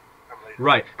may come later.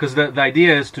 Right, because the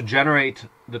idea is to generate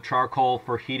the charcoal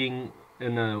for heating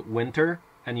in the winter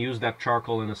and use that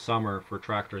charcoal in the summer for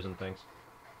tractors and things.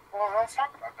 Well, let's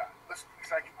talk about that.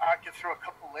 I could throw a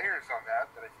couple layers on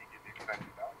that I think you'd be excited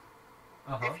about.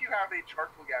 If you have a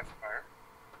charcoal gasifier,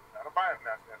 not a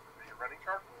biomass gasifier, you're running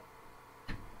charcoal,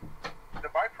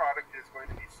 the byproduct is going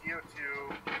to be CO2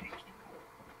 and H2O.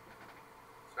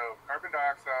 So carbon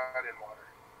dioxide and water.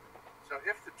 So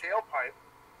if the tailpipe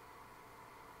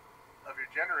of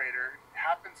your generator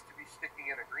happens to be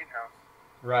sticking in a greenhouse,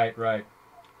 Right.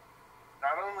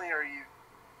 not only are you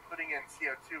putting in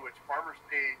CO2, which farmers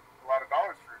pay a lot of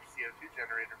dollars for CO2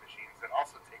 generator machines that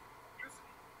also take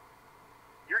electricity,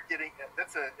 you're getting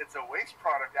it's a waste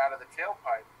product out of the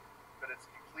tailpipe, but it's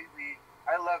completely.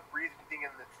 I love breathing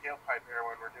in the tailpipe air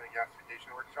when we're doing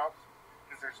gasification workshops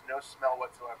because there's no smell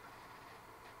whatsoever.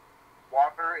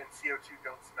 Water and CO2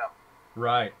 don't smell.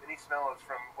 Right. Any smell is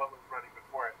from what was running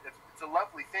before it. It's a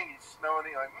lovely thing. You smell it,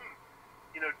 and you're like,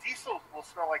 You know, diesel will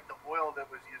smell like the oil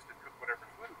that was used to cook whatever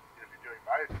food if you're doing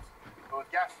biodiesel. But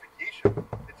with gasification,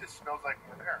 it just smells like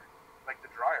more air, like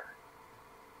the dryer.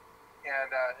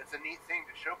 And it's a neat thing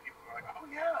to show people. They're like, oh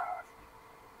yeah,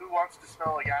 who wants to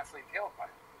smell a gasoline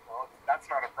tailpipe? Well,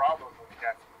 that's not a problem with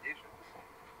gasification.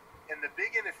 And the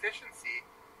big inefficiency,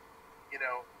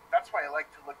 that's why I like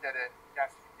to look at it,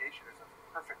 gasification as a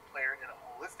perfect player in a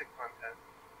holistic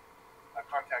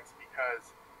context,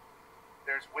 because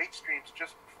there's waste streams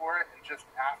just before it and just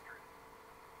after it.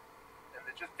 And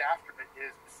the just after it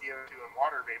is the CO2 and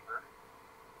water vapor.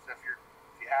 So if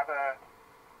you have a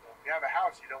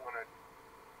house, you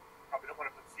probably don't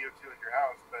want to put CO2 in your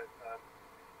house, but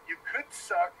you could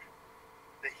suck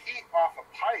the heat off a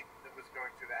pipe that was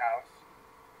going through the house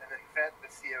and then vent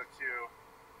the CO2.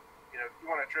 You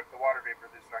want to drip the water vapor,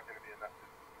 there's not going to be enough to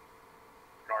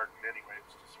garden anyway.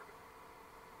 It's just sort of,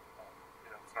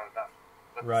 it's not enough.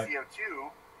 But right. The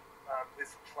CO2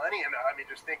 is plenty enough. I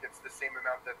mean, just think it's the same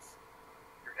amount that's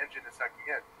your engine is sucking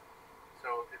in.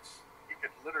 So you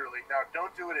could literally, now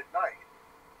don't do it at night,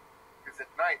 because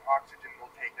at night oxygen will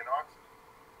take in oxygen.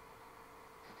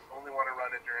 You only want to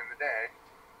run it during the day,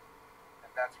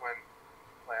 and that's when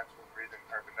plants will breathe in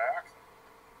carbon dioxide.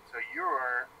 So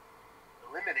you're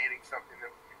eliminating something that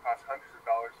would cost hundreds of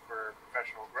dollars for a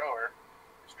professional grower,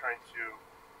 is trying to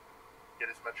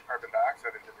get as much carbon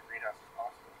dioxide into the greenhouse as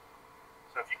possible.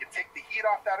 So if you can take the heat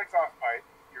off that exhaust pipe,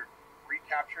 you're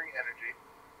recapturing energy,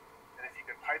 and if you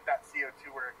can pipe that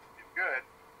CO2 where it can do good,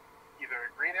 either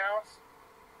a greenhouse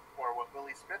or what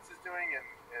Willie Smits is doing in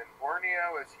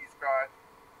Borneo is he's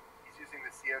using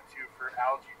the CO2 for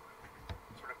algae,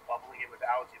 sort of bubbling it with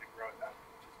algae to grow it that,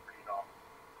 which is pretty novel.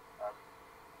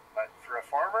 But for a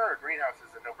farmer, a greenhouse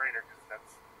is a no-brainer because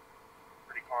that's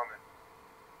pretty common.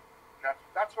 And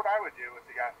that's what I would do with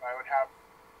the gas. I would have,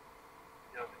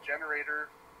 the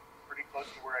generator pretty close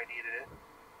to where I needed it.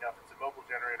 If it's a mobile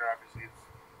generator, obviously it's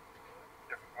a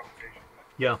different conversation. But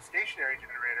yeah. If it's a stationary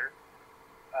generator,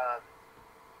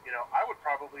 I would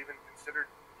probably even consider,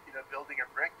 building a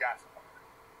brick gasifier.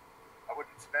 I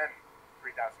wouldn't spend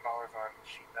 $3,000 on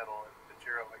sheet metal and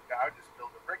material like that. I would just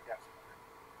build a brick gasifier.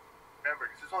 Remember,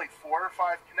 because there's only 4 or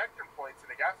 5 connector points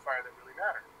in a gasifier that really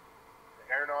matter. The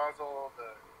air nozzle,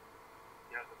 the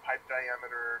pipe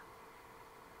diameter,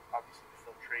 obviously the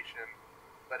filtration.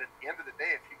 But at the end of the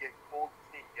day, if you get cold,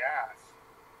 clean gas,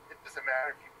 it doesn't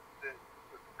matter if you put it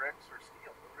with bricks or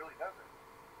steel. It really doesn't.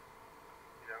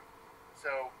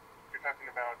 So if you're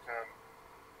talking about,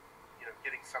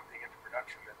 getting something into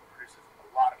production that produces a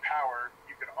lot of power,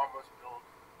 you could almost build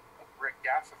a brick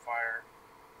gasifier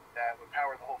that would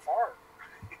power the whole farm.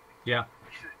 Yeah.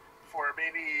 For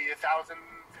maybe $1,000,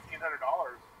 $1,500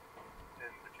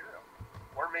 in material,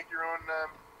 or make your own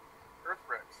earth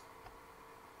bricks.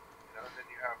 And then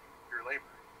you have your labor.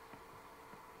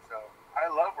 So I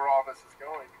love where all this is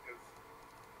going, because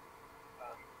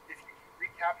if you can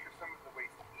recapture some of the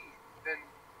waste heat, then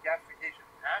gasification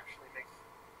actually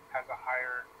has a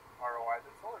higher ROI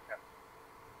than solar panels.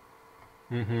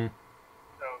 Mm-hmm.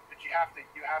 So, but you have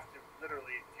to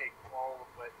literally take all of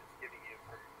what it's giving you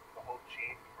from the whole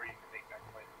chain before you can make that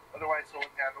claim. Otherwise,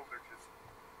 solar panels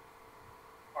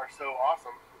are so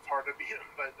awesome, it's hard to beat them.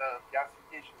 But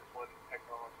gasification is one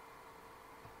technology.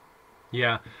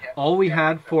 Yeah. All we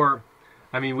had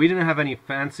we didn't have any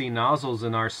fancy nozzles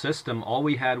in our system. All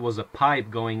we had was a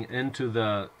pipe going into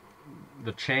the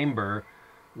chamber,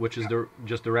 which is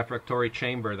just the refractory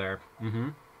chamber there.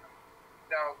 Mm-hmm.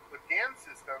 Now, with Dan's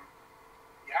system,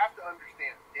 you have to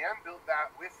understand, Dan built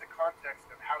that with the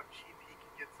context of how cheap he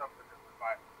could get something that was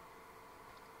viable.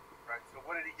 Right? So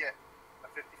what did he get? A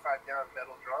 55-gallon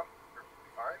metal drum?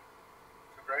 Perfectly fine.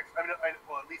 Some bricks?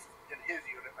 at least in his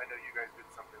unit, I know you guys did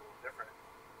something a little different.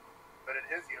 But in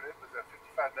his unit, it was a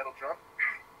 55 metal drum,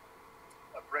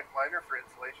 a brick liner for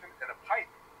insulation, and a pipe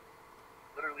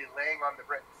literally laying on the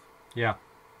bricks. Yeah.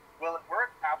 Will it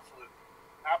work? Absolutely.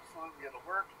 Absolutely it'll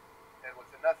work. And with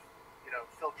enough,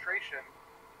 filtration,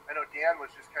 I know Dan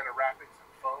was just kind of wrapping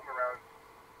some foam around.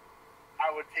 I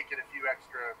would take it a few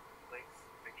extra links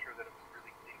to make sure that it was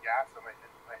really clean gas, so my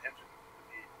engine would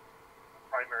be a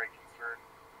primary concern,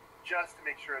 just to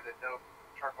make sure that no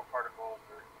charcoal particles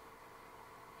or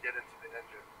get into the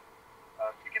engine.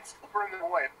 You can still burn them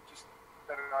away, just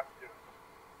better not to do it.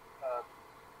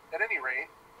 At any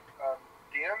rate,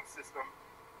 Dan's system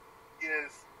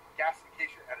is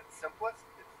gasification at its simplest.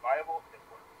 It's viable. It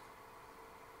works.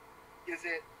 Is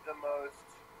it the most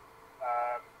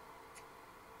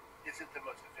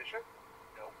efficient?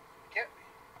 No, it can't be.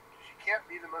 Because you can't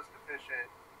be the most efficient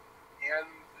and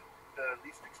the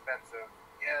least expensive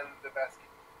and the best.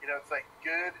 It's like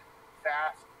good,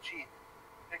 fast, cheap.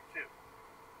 Pick 2.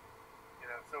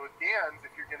 So with Dan's,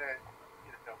 if you're gonna,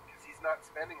 because he's not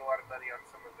spending a lot of money on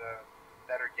some of the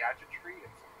better gadgetry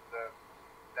and some of the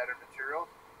better materials,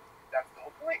 that's the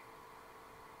whole point.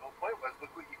 The whole point was,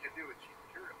 look what you can do with cheap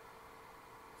materials.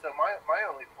 So my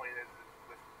only point is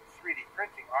with 3D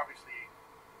printing, obviously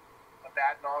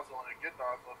good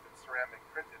nozzle if it's ceramic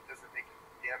printed. It doesn't make a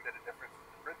damn bit of difference in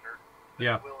the printer, but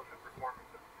Yeah. it will in the performance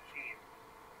of the machine.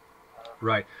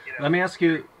 Right. You know, Let me ask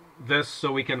you this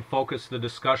so we can focus the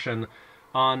discussion.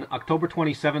 On October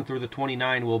 27th through the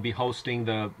 29th, we'll be hosting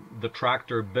the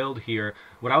tractor build here.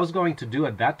 What I was going to do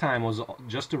at that time was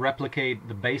just to replicate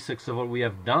the basics of what we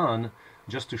have done,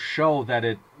 just to show that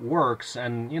it works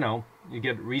and, you know, you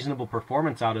get reasonable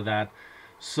performance out of that.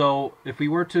 So if we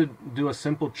were to do a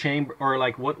simple chamber, or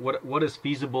like what is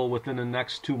feasible within the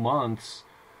next 2 months,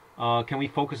 can we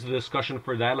focus the discussion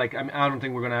for that? Like, I mean, I don't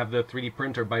think we're going to have the 3D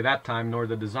printer by that time, nor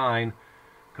the design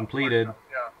completed.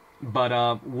 yeah.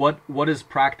 But what is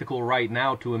practical right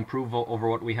now to improve over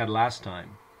what we had last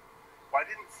time? Well, I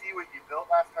didn't see what you built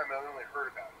last time. I only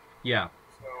heard about it. Yeah.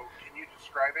 So can you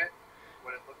describe it?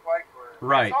 What it looked like? Or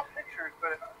Right. I saw pictures,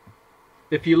 but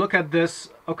If you look at this,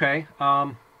 okay.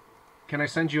 Can I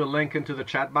send you a link into the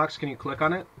chat box? Can you click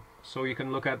on it so you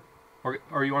can look at,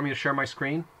 or you want me to share my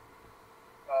screen?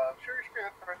 share your screen.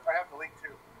 That's fine. I have the link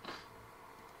too.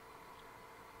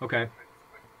 Okay.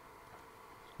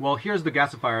 Well, here's the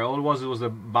gasifier. All it was a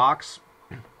box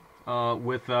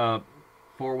with a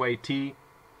 4-way T,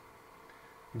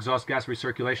 exhaust gas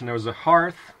recirculation. There was a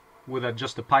hearth with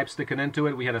just a pipe sticking into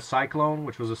it. We had a cyclone,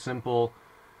 which was a simple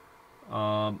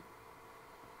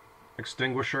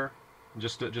extinguisher,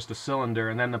 just a cylinder,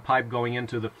 and then the pipe going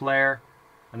into the flare,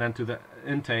 and then to the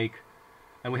intake,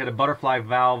 and we had a butterfly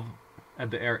valve at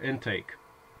the air intake.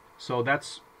 So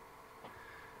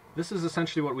this is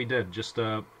essentially what we did, just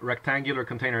a rectangular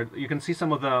container. You can see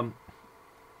some of the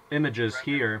images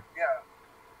here. Yeah.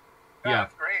 Yeah.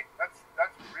 That's great. That's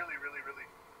really, really, really,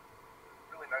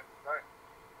 really nice design.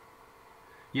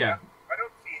 Yeah. I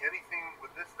don't see anything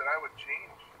with this that I would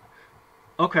change.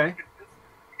 Okay.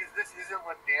 Because this isn't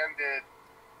what Dan did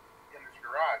in his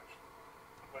garage.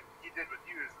 What he did with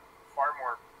you is far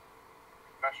more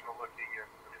professional looking, and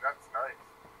I mean that's nice.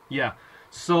 Yeah.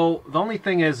 So the only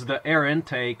thing is the air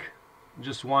intake.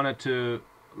 Just wanted to.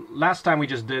 Last time we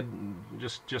just did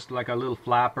just like a little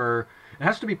flapper. It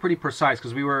has to be pretty precise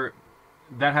because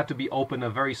that had to be open a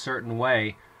very certain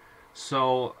way.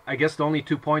 So I guess the only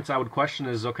 2 points I would question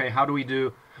is, okay, how do we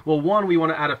do? Well, one, we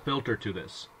want to add a filter to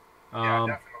this. Yeah,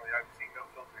 definitely. I've seen no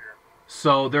filter here.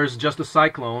 So there's just a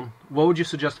cyclone. What would you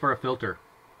suggest for a filter?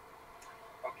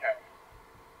 Okay.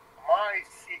 My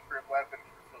secret weapon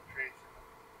for filtration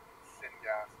is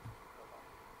syngas.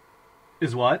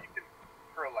 Is what? You can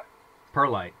perlite.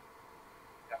 Perlite.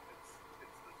 Yeah, it's this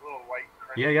little white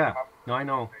crunchy. Yeah. top No, I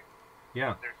know. thing.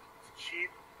 Yeah. It's cheap.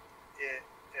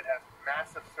 It has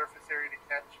massive surface area to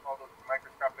catch all those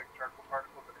microscopic charcoal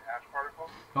particles and ash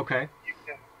particles. Okay. You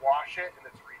can wash it and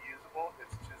it's reusable.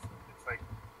 It's like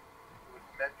it was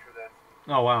meant for this.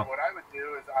 Oh, wow. So what I would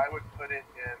do is I would put it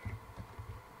in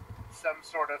some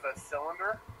sort of a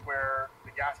cylinder where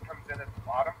the gas comes in at the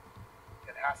bottom.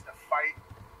 It has to fight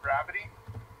gravity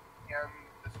and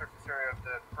the surface area of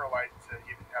the perlite to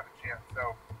even have a chance.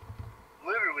 So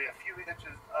literally a few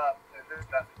inches up and there's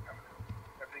nothing coming in.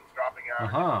 Everything's dropping out.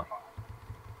 Uh-huh.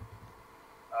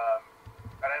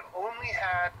 And I've only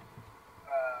had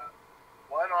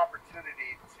one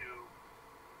opportunity to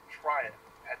try it.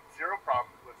 Had zero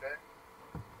problems with it.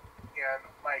 And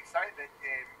my excitement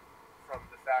came from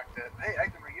the fact that, hey, I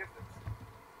can reuse this.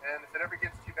 And if it ever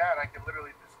gets too bad, I can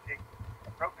literally just take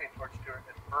a propane torch to it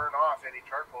and burn off any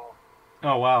charcoal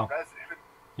Oh, wow. residue.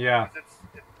 Yeah. Because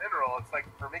it's mineral, it's like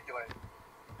vermiculite.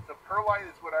 So perlite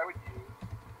is what I would use.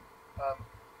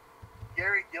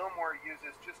 Gary Gilmore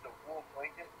uses just a wool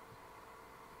blanket.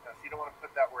 So you don't want to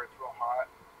put that where it's real hot.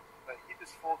 But he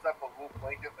just folds up a wool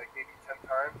blanket like maybe 10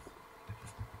 times. It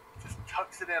just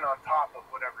tucks it in on top of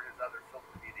whatever his other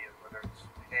filter media is, whether it's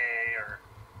hay or,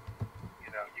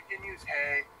 you can use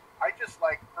hay. I just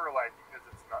like perlite because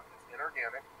it's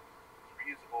inorganic, it's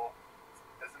reusable,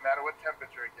 it doesn't matter what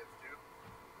temperature it gets to,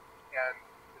 and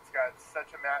it's got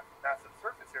such a massive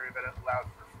surface area that it allows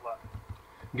for flow.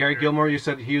 Gary Gilmore, you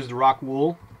said he used rock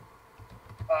wool?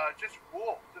 Just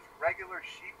wool, just regular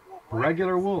sheep wool.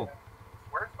 Regular wool.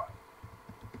 Swears by it.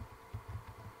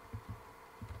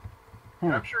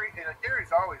 I'm sure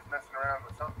Gary's always messing around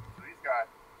with something, so the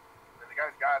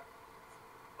guy's got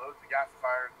loads of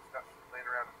gasifiers and stuff laying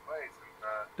around in place. And,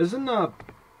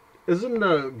 Isn't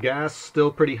the gas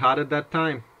still pretty hot at that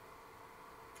time?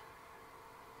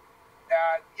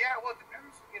 yeah, well, it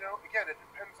depends, again, it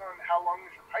depends on how long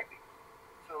is your piping.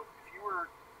 So if you were,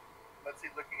 let's say,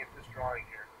 looking at this drawing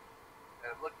here,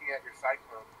 and looking at your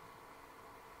cyclone,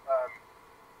 and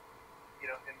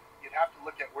you'd have to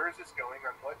look at where is this going,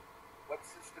 on what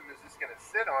system is this going to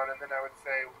sit on, and then I would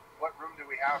say, what room do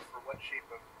we have for what shape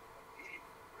of heat?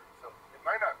 So it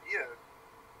might not be a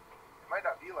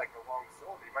be like a long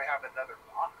cylinder. You might have another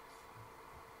box,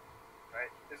 right?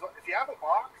 If you have a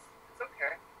box, it's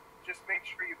okay. Just make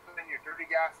sure you put in your dirty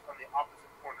gas on the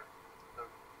opposite corner. So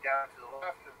down to the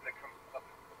left, and then it comes up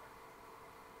and to the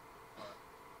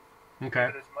right.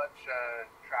 Okay. Give it as much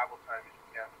travel time as you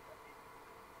can with that heat.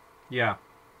 Yeah.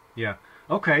 Yeah.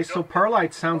 Okay, so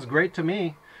perlite sounds great to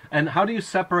me. And how do you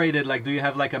separate it? Like, do you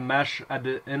have like a mesh at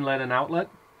the inlet and outlet?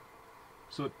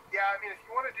 So Yeah, I mean, if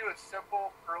you want to do a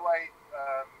simple perlite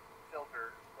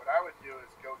filter, what I would do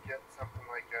is go get something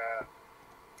like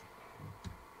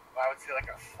I would say like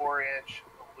a 4-inch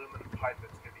aluminum pipe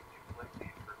that's going to be too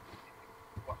flimsy for.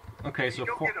 okay, You so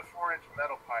don't get a 4-inch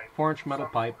metal pipe. 4-inch metal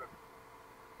pipe.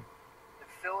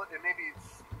 And fill it, and maybe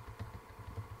it's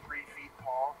 3 feet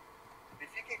tall.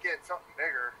 If you can get something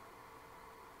bigger,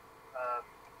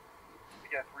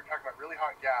 again, we're talking about really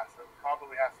hot gas, so it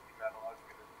probably has to be metal. I was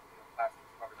going to,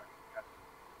 plastic's probably not going to cut it.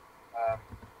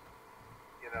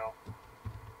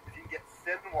 If you get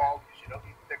thin-walled, because you don't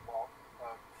need thick-walled,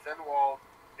 thin-walled,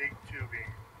 big tubing,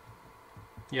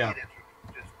 Yeah. 8 inch would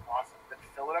be just awesome. Then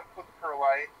fill it up with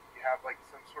perlite. You have like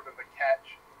some sort of a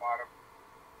catch at the bottom,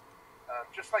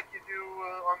 just like you do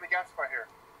on the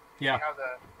gasifier. Yeah. See how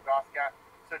the exhaust gas.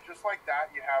 So just like that,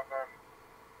 you have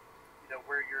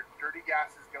where your dirty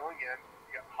gas is going in.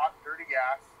 You got hot, dirty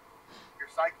gas. Your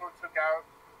cyclone took out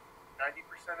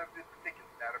 90% of the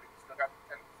particulate matter, but you still got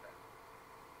the 10%.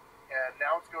 And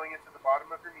now it's going into the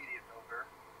bottom of your media filter.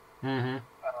 Mm-hmm.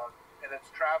 And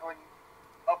it's traveling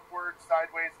upwards,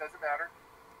 sideways, doesn't matter.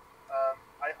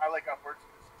 I like upwards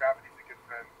because gravity's a good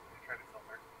friend when you're trying to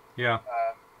filter. Yeah.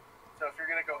 So if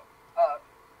you're going to go up,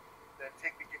 then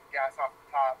take the gas off the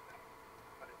top and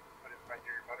put it right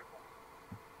near your butterfly.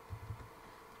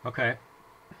 Okay.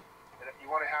 And if you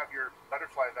want to have your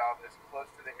butterfly valve as close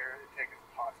to the air intake as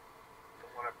possible, you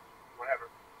want to have it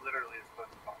literally as close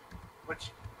as possible. Which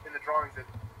in the drawings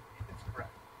it's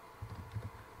correct.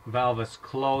 Valve as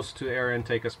close to air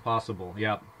intake as possible.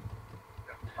 Yep.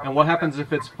 Yeah. And what happens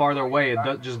if it's farther away?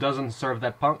 It just doesn't serve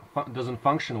that doesn't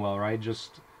function well, right?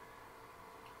 Just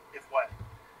If what?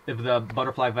 if the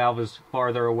butterfly valve is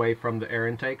farther away from the air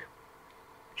intake.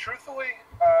 Truthfully,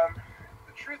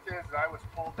 the truth is that I was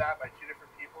told that by 2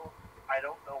 different people. I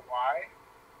don't know why.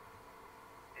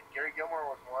 And Gary Gilmore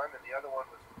was one, and the other one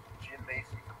was Jim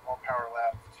Mason from All Power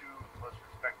Labs, 2 of the most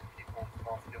respected people in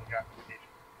small-scale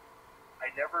gasification. I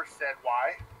never said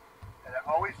why, and I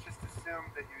always just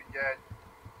assumed that you would get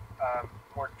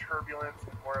more turbulence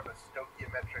and more of a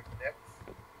stoichiometric mix.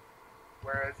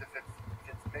 Whereas if it's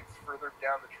mixed further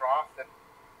down the trough, then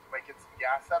you might get some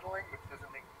gas settling, which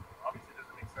obviously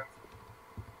doesn't make sense.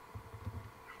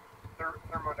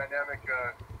 Thermodynamic,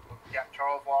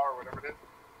 Charles law or whatever it is.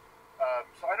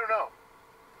 So I don't know.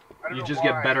 You just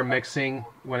get better mixing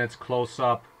when it's close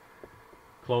to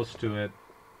it.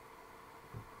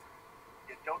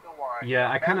 You don't know why.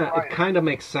 Yeah, it kind of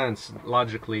makes sense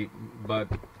logically, but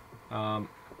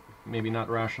maybe not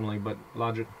rationally, but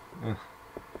logic.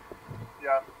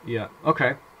 Yeah. Yeah.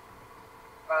 Okay.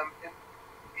 And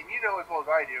you know as well as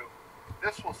I do,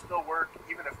 this will still work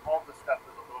even if all the stuff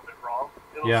is a little bit wrong.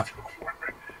 It'll still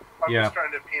work. I'm just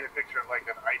trying to paint a picture of like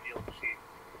an ideal machine.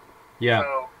 Yeah.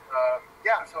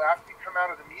 So after you come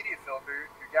out of the media filter,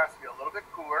 your gas will be a little bit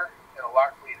cooler and a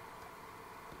lot cleaner.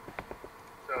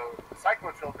 So the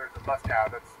cyclone filter is a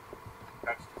must-have. That's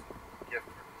just a gift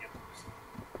for just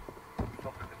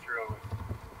filter material with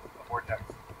a vortex.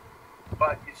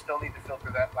 But you still need to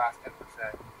filter that last 10%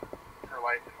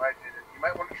 perlite. In my opinion, you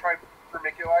might want to try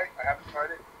vermiculite. I haven't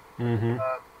tried it. Mm-hmm.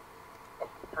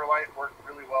 Perlite worked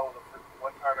really well the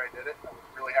one time I did it. I was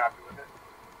really happy with it.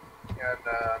 And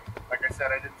like I said,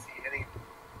 I didn't see any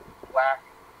black.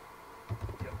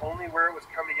 Only where it was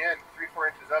coming in,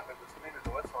 3-4 inches up, it was clean as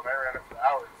a whistle, and I ran it for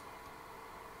hours.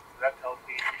 So that tells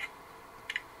me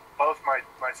both my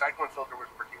cyclone filter was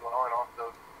working well, and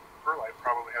also perlite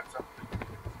probably had something to do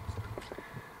with it.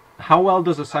 How well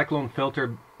does a cyclone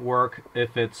filter work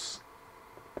if it's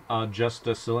just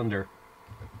a cylinder?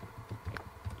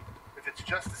 If it's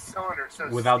just a cylinder, so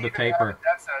without Steven the taper.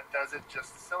 Does it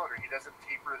just a cylinder? He doesn't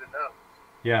taper the nose.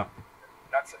 Yeah.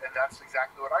 That's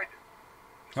exactly what I do.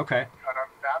 Just okay. Cut on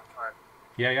fab time.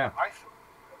 Yeah. I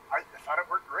thought it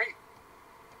worked great.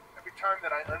 Every time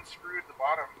that I unscrewed the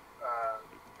bottom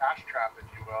ash trap, if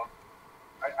you will,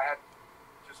 I had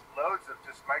just loads of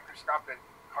just microscopic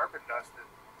carbon dust that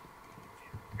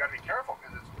you got to be careful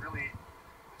because it's really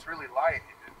light.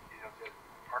 The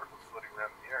particles floating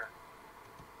around in the air.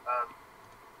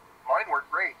 Mine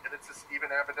worked great, and it's a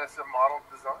Stephen Avedessa model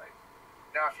design.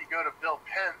 Now, if you go to Bill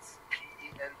Pence,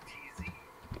 PENTZ,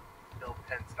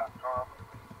 BillPence.com,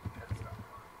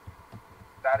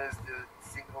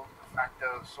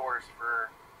 facto source for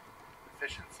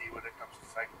efficiency when it comes to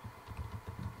cycling.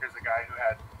 Here's a guy who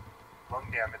had lung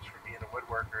damage from being a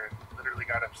woodworker and literally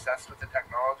got obsessed with the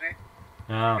technology.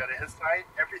 Oh. Go to his site,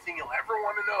 everything you'll ever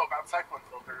want to know about cyclone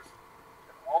filters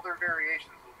and all their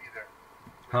variations will be there.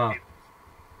 Huh. It's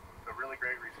a really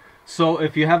great resource. So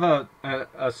if you have a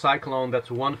cyclone that's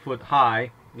 1 foot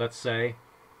high, let's say,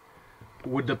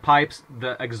 would the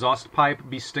exhaust pipe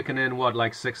be sticking in what,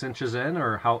 like 6 inches in,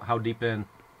 or how deep in?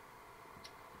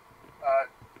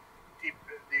 Deep,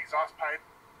 the exhaust pipe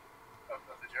of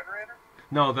the generator?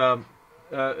 No,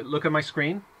 look at my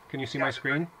screen. Can you see my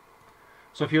screen?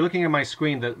 So if you're looking at my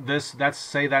screen, that's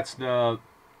the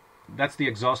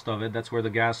exhaust of it. That's where the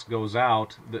gas goes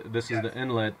out. This is the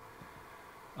inlet.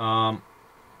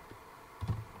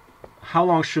 How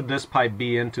long should this pipe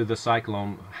be into the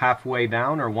cyclone? Halfway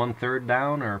down, or 1/3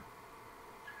 down, or?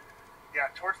 Yeah,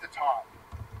 towards the top.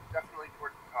 Definitely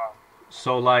towards the top.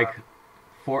 So like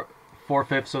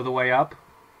 4/5 of the way up.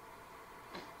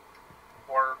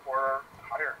 Or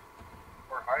higher.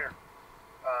 Or higher.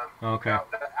 Okay. Now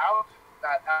that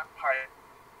out pipe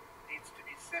needs to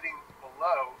be sitting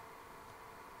below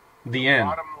The end.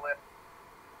 bottom lip.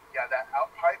 Yeah, that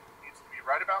out pipe needs to be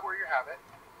right about where you have it.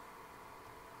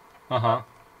 Uh-huh.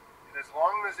 And as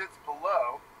long as it's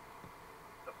below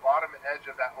the bottom edge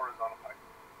of that horizontal pipe.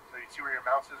 So you see where your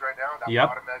mouse is right now, that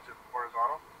bottom edge of the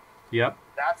horizontal? Yep.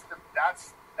 That's the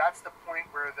point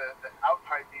where the out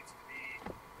pipe needs to be,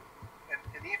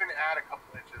 and even add a couple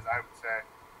inches, I would say.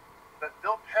 But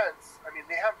Bill Pence, I mean,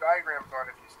 they have diagrams on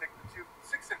if you stick the tube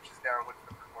 6 inches down, what's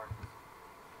the performance?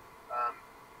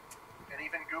 And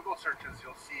even Google searches,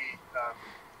 you'll see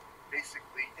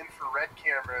basically infrared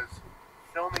cameras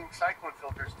filming cyclone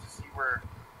filters to see where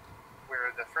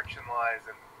the friction lies,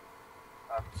 and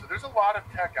so there's a lot of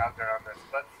tech out there on this.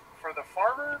 But for the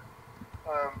farmer,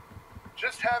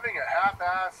 just having a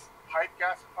half-ass pipe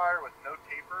gasifier with no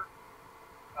taper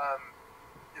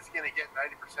is going to get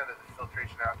 90% of the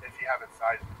filtration out if you have it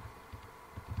sized.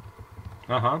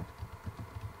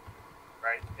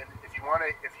 Right, and if you want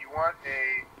a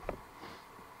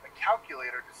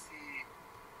calculator to see.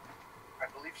 I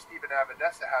believe Stephen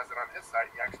Avedessa has it on his site.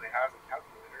 He actually has a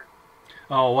calculator.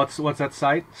 Oh, what's that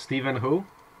site? Stephen who?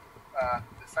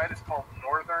 The site is called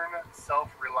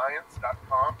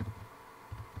northernselfreliance.com.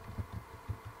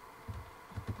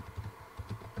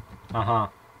 And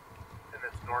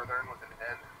it's northern with an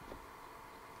N.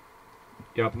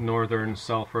 Yep,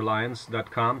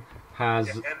 northernselfreliance.com has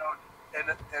Northern.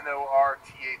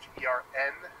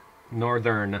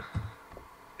 Northern.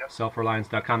 Yep.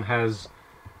 Selfreliance.com has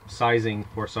sizing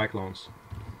for cyclones.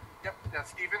 Yep. Now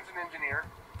Stephen's an engineer,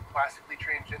 classically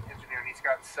trained engineer, and he's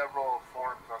got several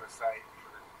forms on his site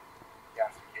for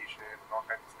gasification and all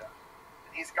kinds of stuff.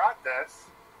 And he's got this.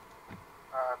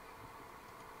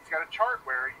 He's got a chart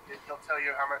where he'll tell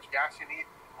you how much gas you need,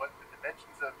 and what the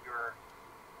dimensions of your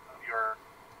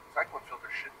cyclone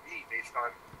filter should be based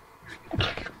on.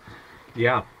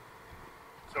 Yeah.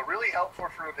 So really helpful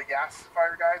for the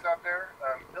gasifier guys out there.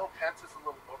 Bill Pence is a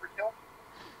little overkill.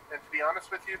 And to be honest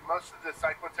with you, most of the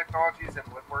cyclone technologies and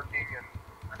woodworking and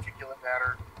particulate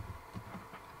matter,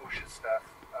 OSHA stuff.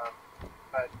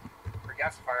 But for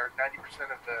gasifier,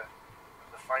 90% of the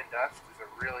fine dust is a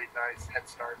really nice head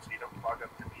start, so you don't clog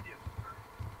up the media filter,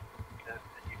 and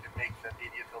you can make the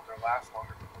media filter last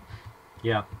longer.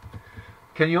 Yeah.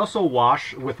 Can you also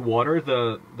wash with water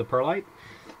the perlite?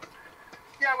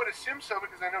 Yeah, I would assume so,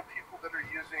 because I know people that are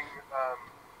using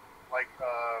like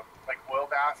oil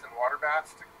baths and water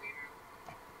baths to clean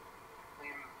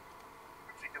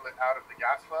particulate out of the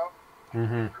gas flow.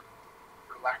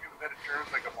 For lack of better terms,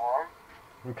 like a bong.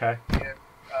 Okay. And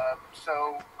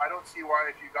so I don't see why,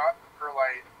 if you got the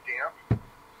perlite damp,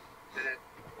 that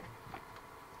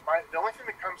the only thing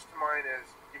that comes to mind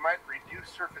is you might reduce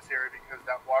surface area because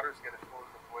that water is going to fill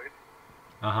in the void.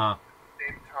 At the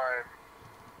same time,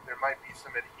 there might be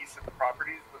some adhesive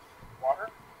properties with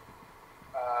water.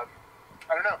 I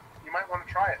don't know. You might want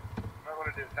to try it. You might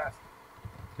want to do a test.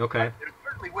 Okay. It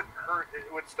certainly wouldn't hurt. It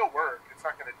would still work. It's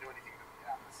not going to do anything to the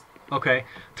gas. Okay.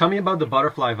 Tell me about the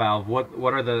butterfly valve.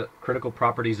 What are the critical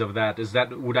properties of that?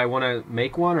 Would I want to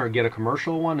make one or get a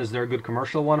commercial one? Is there a good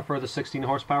commercial one for the 16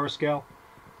 horsepower scale?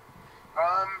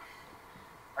 Are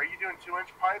you doing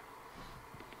 2-inch pipe?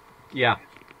 Yeah.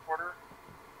 Quarter?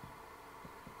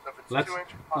 So if it's Let's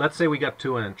 2-inch pipe, let's say we got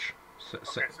 2-inch. okay,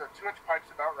 so 2-inch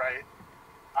pipe's about right.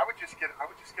 I would just get a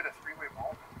 3-way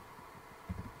ball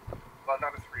valve. Well,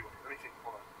 not a 3-way. Let me think.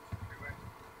 Hold on. 3-way.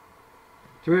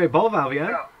 3-way ball valve,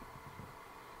 yeah.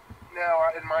 No,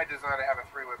 in my design, I have a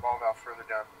 3-way ball valve further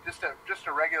down. Just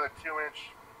a regular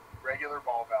 2-inch regular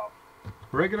ball valve.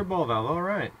 Regular ball valve. All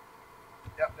right.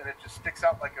 Yep, and it just sticks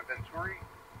out like a venturi.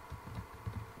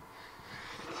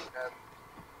 And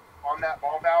on that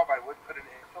ball valve, I would put an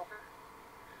air filter.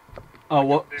 Oh,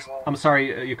 well, Big old, I'm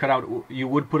sorry, you cut out. You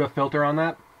would put a filter on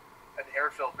that? an air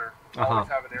filter. Uh-huh. Always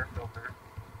have an air filter.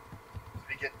 So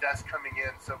you get dust coming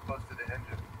in so close to the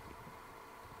engine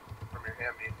from your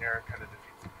ambient air, it kind of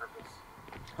defeats the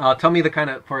purpose. Tell me the kind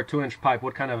of, for a 2-inch pipe,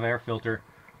 what kind of air filter?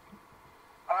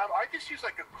 I just use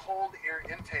like a cold air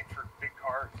intake for big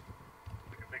cars,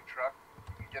 like a big truck.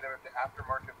 You can get them at the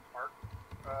aftermarket park.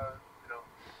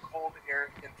 Cold air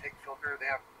intake filter.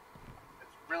 They have,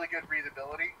 it's really good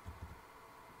breathability,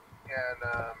 and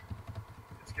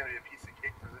it's going to be a piece of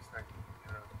cake for this thing.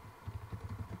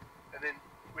 And then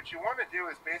what you want to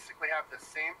do is basically have the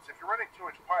same. So if you're running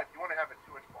 2-inch pipe, you want to have a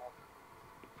 2-inch ball.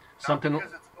 Something. Not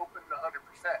because it's open 100%.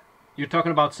 You're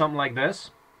talking about something like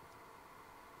this?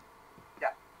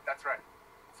 Yeah, that's right.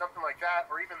 Something like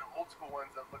that, or even the old school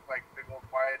ones that look like big old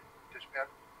wide dish pen.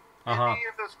 Any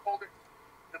of those colder.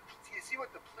 You see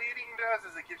what the pleating does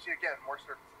is it gives you, again, more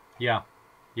surface. Yeah.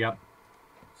 Yep.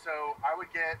 So I would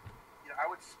get, I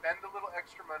would spend a little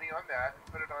extra money on that and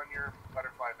put it on your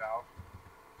butterfly valve.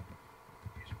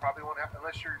 You should probably won't have,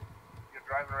 unless you're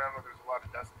driving around where there's a lot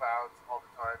of dust clouds all the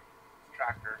time. It's a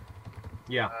tractor.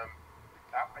 Yeah.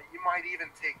 You might even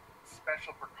take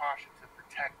special precaution to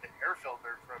protect the air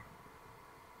filter from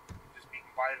just being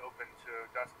wide open to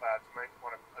dust clouds. You might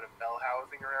want to put a bell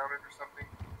housing around it or something.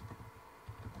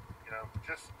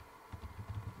 Just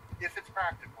if it's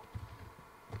practical.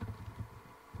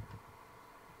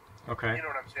 Okay. You know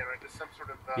what I'm saying, right? Just some sort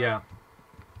of... yeah.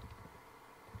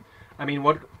 I mean,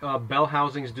 what bell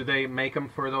housings do they make them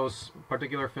for those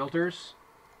particular filters?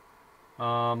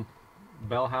 Bell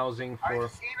housing for...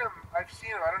 I've seen them.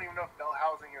 I don't even know if bell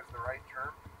housing is the right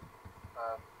term.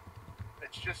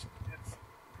 It's just,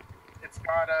 it's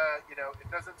got a, it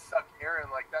doesn't suck air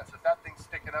in like that. So if that thing's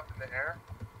sticking up in the air,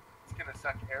 it's going to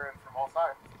suck air in from all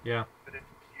sides. Yeah. But if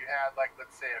you had, like,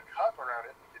 let's say a cup around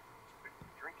it, like a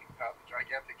drinking cup, a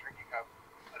gigantic drinking cup,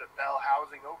 put a bell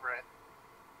housing over it,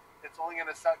 it's only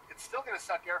going to suck, it's still going to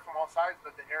suck air from all sides,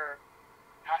 but the air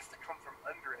has to come from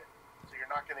under it. So you're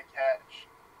not going to catch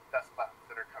dust clouds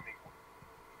that are coming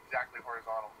exactly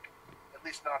horizontal. At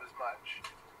least not as much.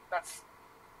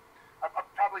 I've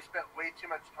probably spent way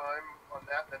too much time on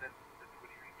that than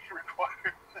would even be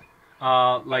required.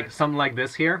 Like something like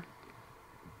this here?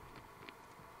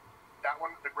 That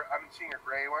one, I'm seeing a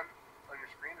gray one on your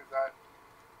screen. Is that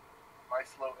my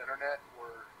slow internet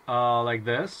or? Like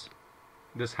this?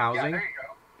 This housing? Yeah, there you go.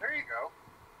 There you go.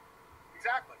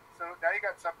 Exactly. So now you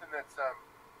got something that's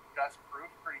dust proof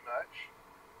pretty much,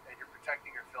 and you're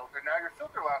protecting your filter. Now your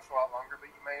filter lasts a lot longer, but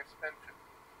you may have spent it.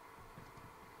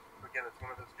 Again, it's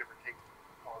one of those give or take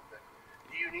calls.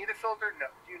 Do you need a filter? No.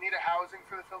 Do you need a housing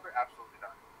for the filter? Absolutely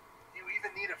not. Do you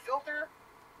even need a filter?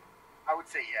 I would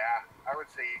say yeah. I would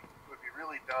say it would be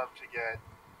really dumb to get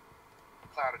a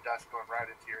cloud of dust going right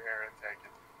into your air intake.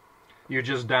 And you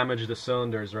just damage the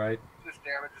cylinders, right? just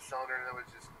damage the cylinder, and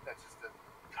that's just a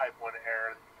type 1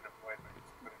 error that you can avoid by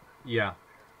just putting it in. Yeah.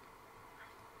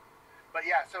 But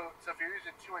yeah, so if you're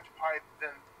using 2-inch pipe,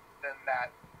 then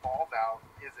that ball valve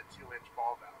is a 2-inch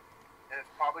ball valve, and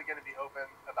it's probably going to be open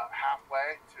about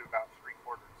halfway to about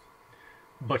 3/4.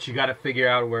 But you got to figure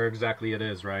out where exactly it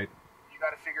is, right? You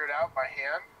got to figure it out by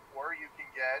hand, or you can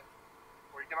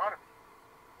automate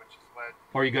it, which is what.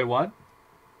 Or you get what?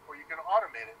 Or you can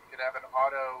automate it. You can have an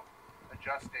auto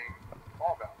adjusting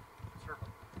ball valve servo,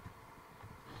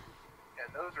 and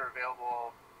those are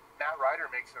available. Matt Ryder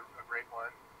makes a great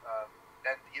one.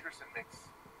 Ben Peterson makes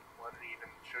one, and he even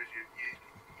shows you. He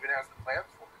even has the plans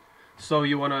for it. So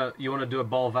you wanna do a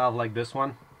ball valve like this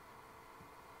one?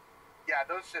 Yeah,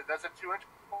 that's a 2-inch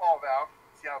ball valve.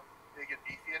 See how big and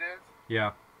beefy it is?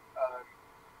 Yeah.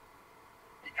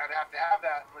 You kind of have to have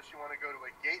that unless you want to go to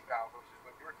a gate valve, which is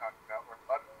what you were talking about, or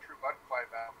a true butterfly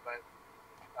valve. But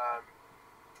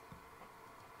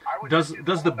I would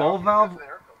does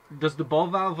the ball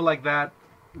valve like that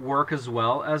work as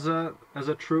well as a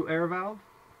true air valve?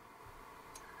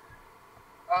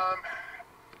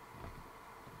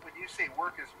 When you say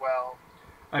work as well,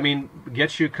 I mean,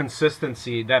 gets you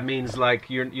consistency. That means like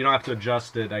you don't have to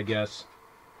adjust it, I guess.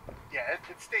 yeah,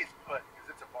 it stays put because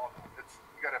it's a ball valve.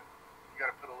 You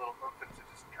gotta put a little oomph into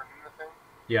just turning the thing.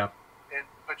 Yeah.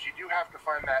 But you do have to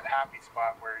find that happy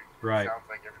spot where it sounds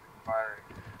like everything's firing.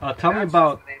 Tell me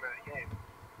about the name of the game.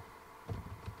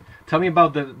 Tell me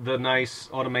about the nice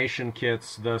automation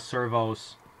kits, the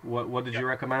servos. What did you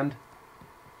recommend?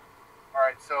 All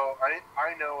right, so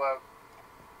I know of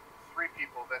 3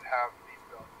 people that have these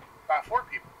built. 4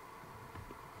 people.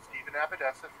 Steve Stephen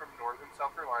Abadessa from Northern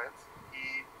Self-Reliance.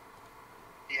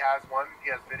 He has one.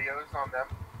 He has videos on them.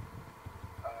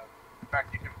 In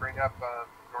fact, you can bring up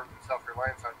Northern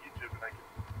Self-Reliance on YouTube, and I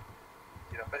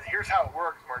can, But here's how it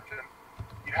works, Marcin.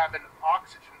 You have an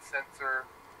oxygen sensor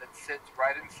that sits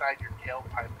right inside your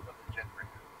tailpipe of the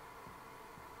generator,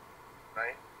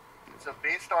 right? So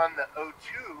based on the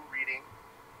O2 reading,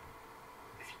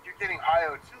 if you're getting high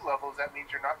O2 levels, that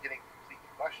means you're not getting complete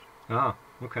combustion. Ah,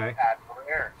 okay. Add more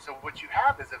air. So what you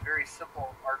have is a very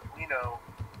simple Arduino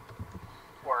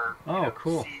or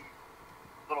cool. C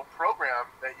little program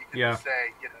that you can just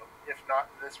say, if not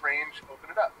in this range, open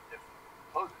it up. If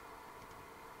close it.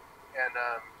 And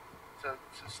so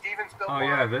Steven's built one. Oh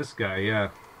yeah, this guy. Yeah.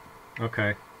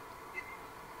 Okay.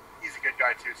 He's a good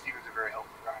guy too. Steven's a very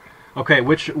helpful guy. Okay,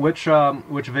 which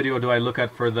video do I look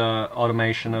at for the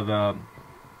automation of the?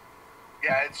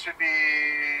 Yeah, it should be.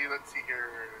 Let's see here.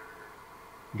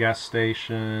 Gas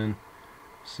station,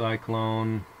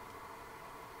 cyclone.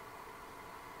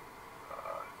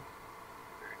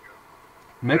 There you go.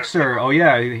 Mixer. Oh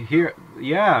yeah, here.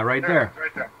 Yeah, right there.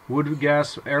 Right there. Wood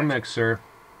gas air mixer.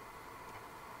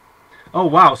 Oh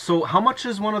wow! So how much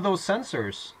is one of those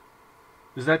sensors?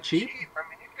 Is that cheap? Cheap. I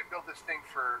mean, you could build this thing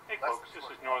for. Hey folks, this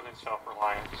is Northern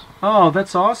Self-Reliance. Oh,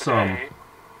 that's awesome. Today,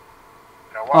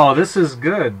 Oh, this is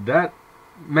good.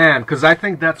 Because I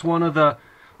think that's one of the.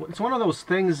 It's one of those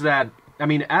things that, I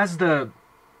mean, as the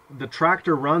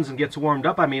tractor runs and gets warmed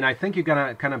up, I mean, I think you're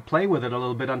gonna kind of play with it a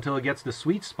little bit until it gets the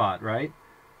sweet spot, right?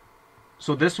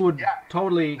 So this would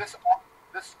totally. This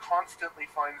constantly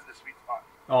finds the sweet spot.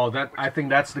 Oh, I think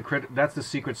that's the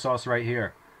secret sauce right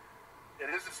here. It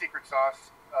is the secret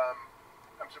sauce.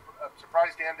 I'm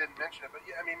surprised Dan didn't mention it, but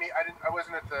yeah, I mean, I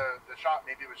wasn't at the shop.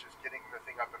 Maybe it was just getting the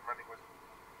thing up and running.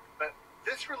 But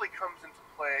this really comes into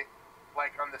play,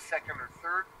 like on the second or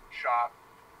third shop.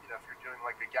 If you're doing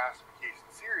like a gasification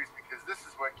series, because this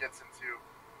is what gets into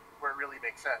where it really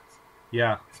makes sense.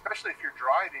 Yeah. Especially if you're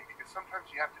driving, because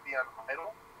sometimes you have to be on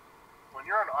idle. When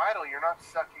you're on idle, you're not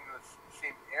sucking the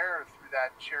same air through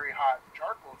that cherry hot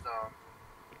charcoal zone.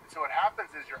 And so what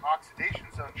happens is your oxidation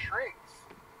zone shrinks.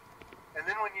 And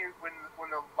then when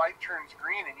the light turns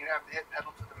green and you have to hit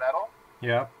pedal to the metal,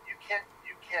 yeah, you can't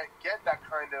get that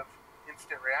kind of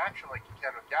instant reaction like you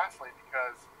can with gasoline,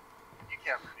 because you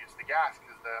can't produce the gas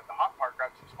because the hot part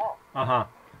got too small.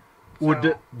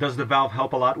 Does the valve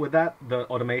help a lot with that? The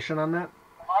automation on that?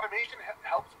 Automation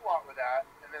helps a lot with that.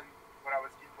 And then what I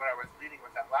was leading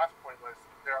with that last point was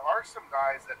there are some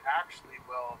guys that actually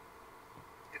will,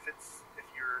 if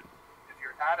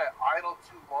you're at an idle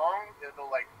too long,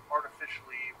 it'll like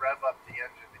artificially rev up the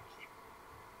engine and keep,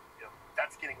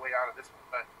 that's getting way out of this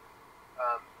one. But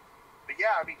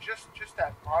yeah, I mean, just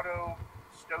that auto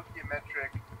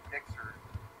stoichiometric mixer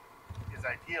is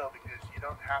ideal, because you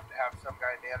don't have to have some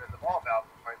guy man in the ball valve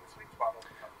to find the sweet spot all the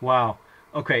time. Wow.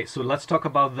 Okay, so let's talk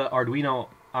about the Arduino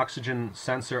oxygen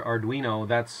sensor Arduino.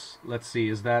 Let's see,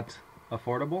 is that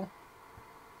affordable?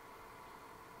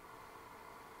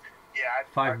 Yeah.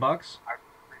 $5? I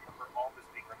remember all this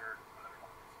being under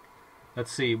 $100.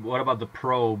 Let's see, what about the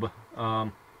probe?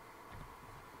 The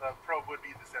probe would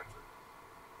be the sensor.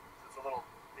 So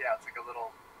it's it's like a little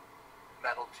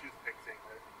metal toothpick thing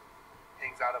that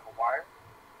hangs out of a wire.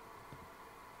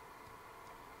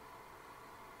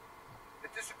 It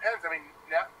just depends. I mean,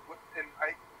 now, with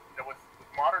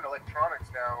modern electronics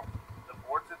now, the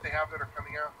boards that they have that are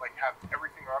coming out have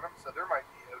everything on them. So there might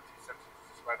be O2 sensors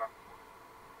just right on the board.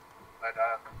 But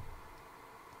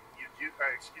you do,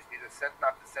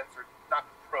 not the sensor, not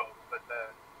the probe, but the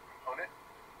component.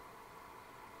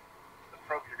 The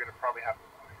probe you're going to probably have to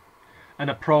buy. And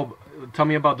a probe, tell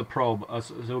me about the probe.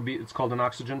 So it's called an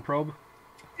oxygen probe?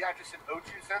 Yeah, just an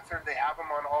O2 sensor. They have them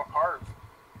on all cars.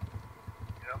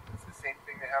 It's the same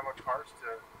thing they have on cars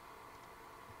to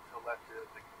let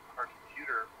the car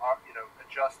computer,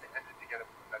 adjust the engine to get a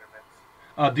better mix.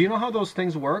 Do you know how those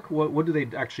things work? What do they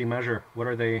actually measure? What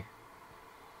are they?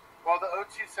 Well, the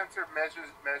O2 sensor measures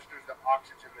the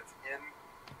oxygen that's in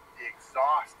the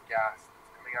exhaust gas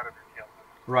that's coming out of your tailpipe.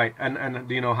 Right, and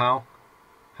do you know how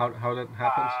that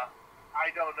happens?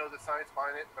 I don't know the science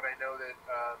behind it, but I know that.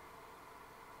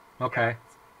 Okay.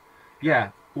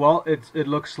 Yeah. Well, it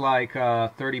looks like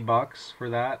 $30 for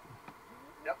that.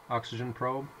 Yep. Oxygen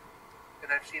probe.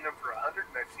 And I've seen them for 100,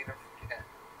 and I've seen them for 10.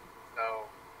 So,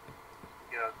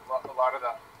 a lot of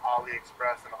the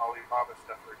AliExpress and Alibaba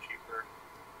stuff are cheaper.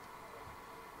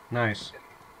 Nice. And,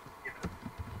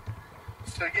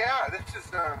 so yeah, this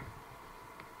is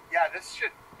this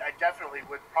should. I definitely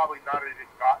would probably not have even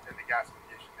gotten into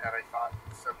gasification had I thought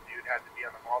some dude had to be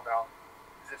on the wall valve,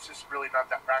 because it's just really not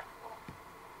that practical.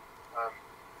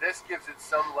 This gives it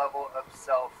some level of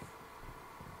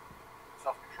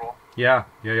self-control. Yeah.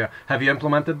 Have you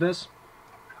implemented this?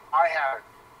 I haven't,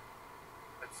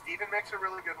 but Steven makes a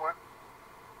really good one.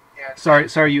 And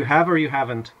Sorry, you have or you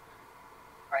haven't?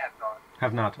 I have not.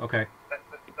 Have not. Okay. But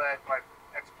my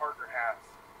ex-partner has.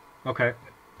 Okay.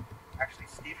 Actually,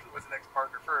 Steven was an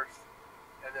ex-partner first,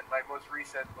 and then my most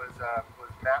recent was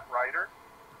Matt Ryder.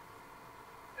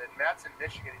 And Matt's in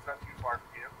Michigan. He's not too far from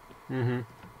you. Mm-hmm.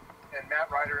 And Matt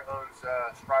Ryder owns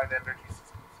Thrive Energy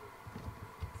Systems. So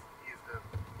he's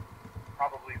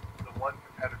probably the one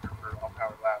competitor for All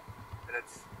Power Lab, and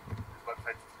his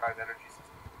website's Thrive Energy Systems.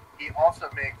 He also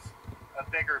makes a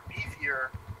bigger,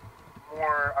 beefier,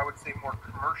 more, I would say, more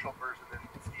commercial version than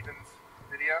Steven's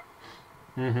video.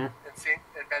 Mm-hmm.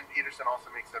 And Ben Peterson also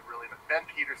makes a really. Ben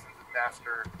Peterson's a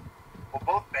master. Well,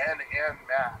 both Ben and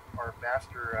Matt are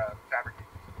master fabricators.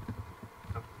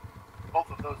 So both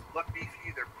of those look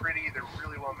beefy. They're pretty. They're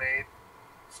really well made.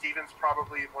 Steven's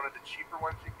probably one of the cheaper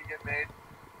ones you can get made.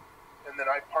 And then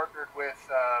I partnered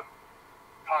with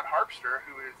Todd Harpster,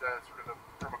 who is sort of a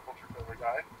permaculture builder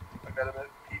guy. I met him at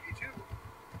PV2.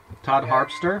 Todd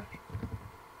Harpster?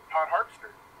 Todd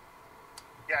Harpster.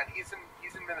 Yeah, and he's in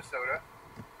Minnesota.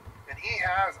 And he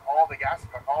has all our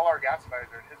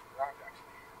gasifiers are in his garage,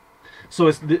 actually.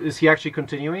 So is he actually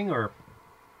continuing, or?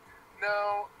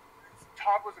 No,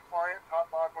 Todd was a client. Todd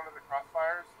bought one of the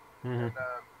Crossfires. Mm-hmm.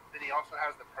 And then he also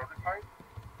has the prototype.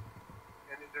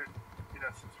 And there's,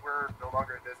 since we're no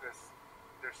longer in business,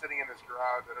 they're sitting in his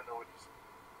garage. I don't know what he's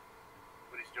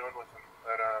doing with them,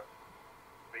 but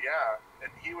yeah. And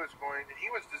he was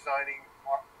designing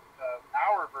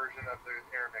our version of the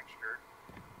air mixture.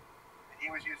 And he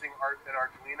was using an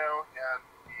Arduino and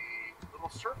the little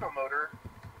servo motor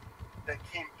that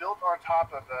came built on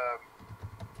top of a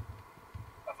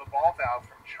ball valve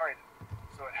from China.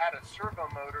 So it had a servo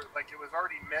motor, like it was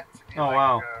already meant to be. Oh,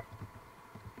 wow.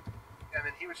 And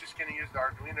then he was just going to use the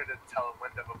Arduino to tell it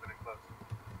when to open and close.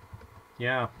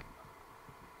 Yeah.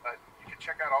 But you can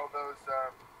check out all those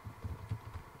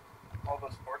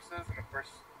courses, and of course,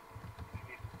 if you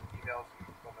need emails and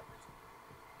phone numbers.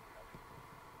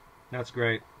 That's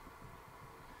great.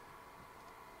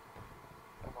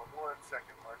 Hold on 1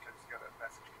 second, Mark. I just got a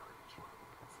message coming.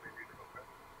 Let's read it real quick.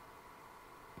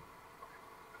 Okay,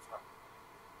 that's not.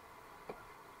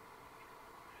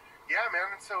 Yeah,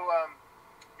 man. And so,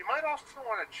 you might also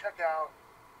want to check out,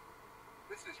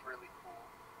 this is really cool.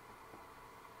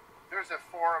 There's a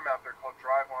forum out there called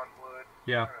Drive on Wood.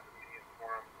 Yeah. Kind of a medium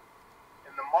forum.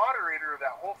 And the moderator of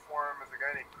that whole forum is a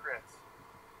guy named Chris.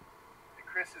 And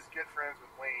Chris is good friends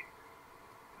with Wayne.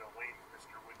 Wayne,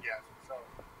 Mr. Woodgas himself.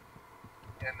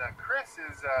 And Chris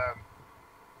is,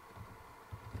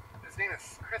 his name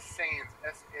is Chris Saenz,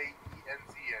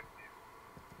 S-A-E-N-Z-N.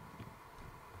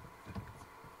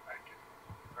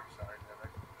 I'm sorry, man, I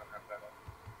don't have that up.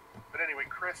 But anyway,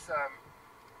 Chris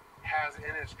has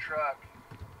in his truck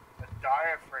a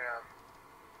diaphragm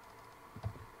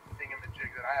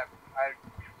thingamajig that I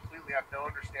completely have no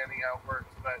understanding how it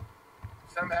works, but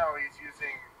somehow he's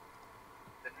using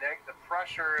the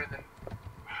pressure, and then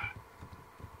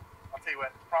I'll tell you what,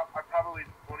 I probably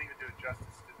won't even do it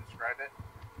justice to describe it,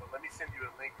 but let me send you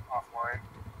a link offline.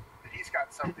 But he's got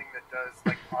something that does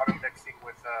like auto mixing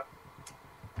with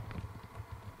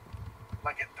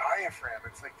like a diaphragm.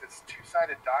 It's like this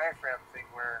two-sided diaphragm thing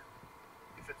where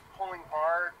if it's pulling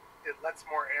hard, it lets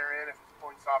more air in. If it's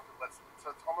pulling soft, it lets.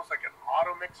 So it's almost like an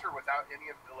auto mixer without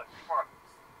any of the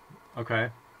electronics.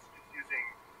 Okay. It's just using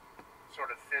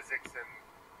sort of physics and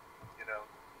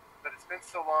but it's been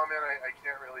so long, man. I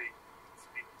can't really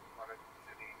speak on it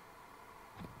with any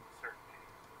certainty.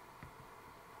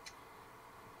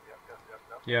 Yep.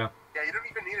 Yeah. Yeah, you don't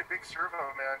even need a big servo,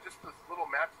 man. Just those little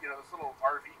those little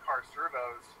RV car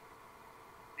servos.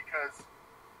 Because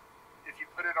if you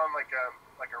put it on like a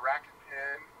rack and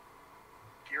pin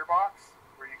gearbox,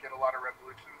 where you get a lot of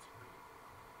revolutions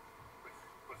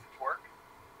with the torque,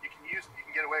 you can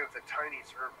get away with a tiny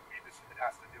servo. It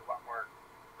has to do a lot more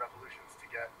revolutions to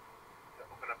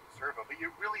open up the servo. But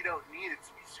you really don't need it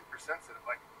to be super sensitive.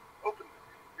 Like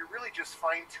you're really just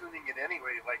fine tuning it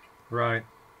anyway. Like right.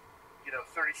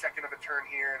 30-second of a turn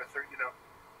here and a 30.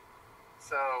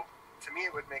 So to me,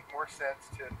 it would make more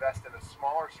sense to invest in a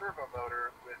smaller servo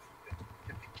motor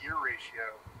get the gear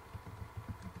ratio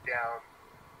down,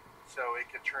 so it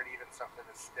could turn even something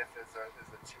as stiff as a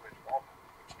 2-inch ball peen,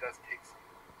 which does take some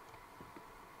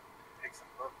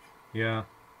oomph. Yeah.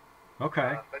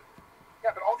 Okay. But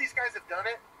all these guys have done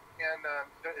it, and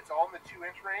it's all in the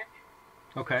 2-inch range.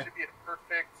 Okay. So it should be a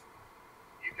perfect.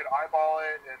 You could eyeball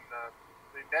it, and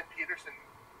Ben Peterson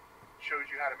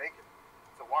shows you how to make it.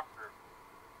 It's a walkthrough.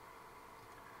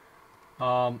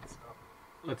 Um, So,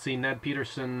 let's see, Ned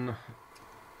Peterson.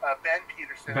 Ben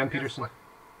Peterson. Ben is Peterson. I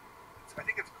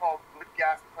think it's called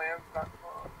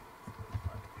woodgasplans.com.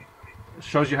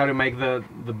 Shows you how to make the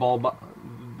ball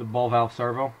valve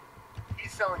servo.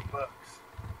 He's selling books,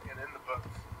 and in the books,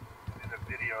 in a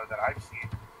video that I've seen, I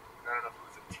don't know if it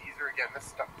was a teaser. Again, this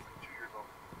stuff is like 2 years old.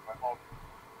 All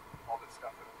this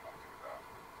stuff that I'm talking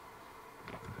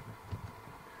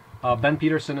about. Ben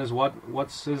Peterson is what?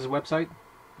 What's his website?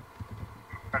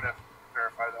 I'm trying to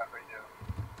verify that right now.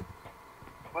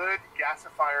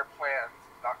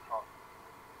 Woodgasifierplans.com.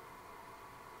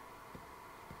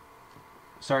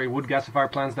 Sorry,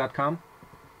 woodgasifierplans.com.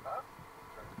 Huh?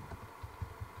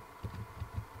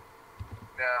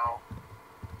 Now,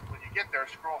 when you get there,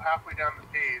 scroll halfway down the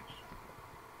page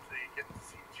so you get to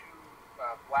see two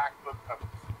black book covers.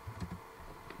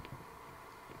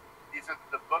 These are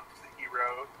the books that he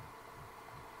wrote,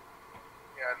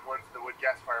 and one's the Wood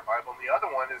Gasifier Bible, and the other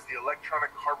one is the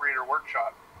Electronic Carburetor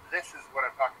Workshop. This is what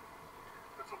I'm talking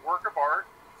about. It's a work of art.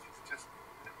 It's just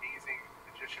an amazing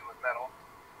magician with metal,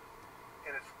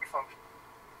 and it's free function.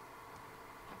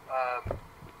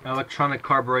 Electronic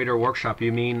Carburetor Workshop.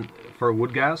 You mean for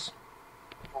wood gas?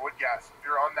 For wood gas, if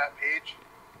you're on that page,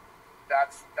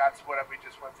 that's what we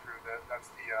just went through. That's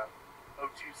the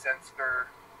O2 sensor.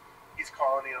 He's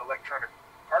calling it an electronic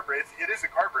carburetor. It is a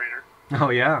carburetor. Oh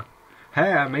yeah.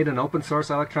 Hey, I made an open source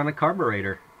electronic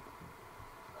carburetor.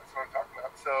 That's what I'm talking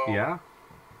about. So Yeah.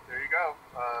 there you go.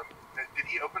 Did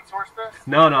he open source this?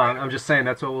 No, I'm just saying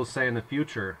that's what we'll say in the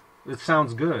future. It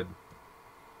sounds good.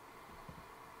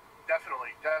 Definitely.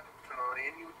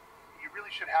 And you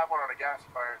really should have one on a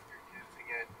gasifier if you're using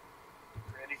it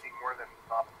for anything more than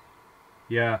novelty.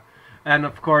 Yeah. And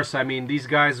of course, I mean, these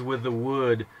guys with the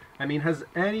wood, I mean, has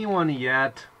anyone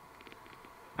yet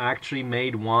actually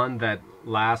made one that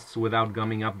lasts without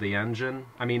gumming up the engine?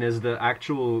 I mean, is the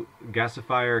actual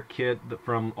gasifier kit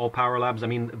from All Power Labs, I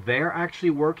mean, they're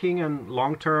actually working in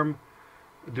long-term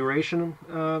duration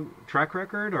track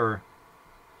record, or?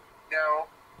 Now,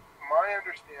 my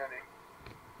understanding,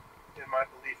 in my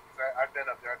belief, because I've been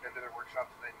up there, I've been to their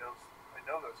workshops, and I know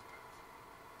those guys.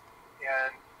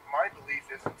 And my belief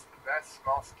is it's the best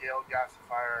small-scale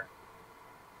gasifier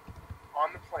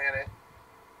on the planet,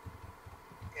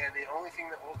 and the only thing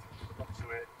that holds up to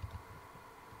it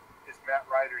is Matt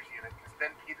Ryder's unit. Because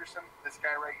Ben Peterson, this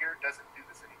guy right here, doesn't do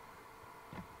this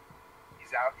anymore.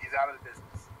 He's out of the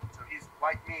business. So he's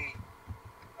like me.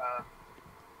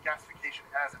 Gasification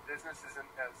as a business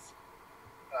isn't as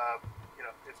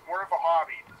it's more of a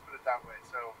hobby. Let's put it that way.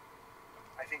 So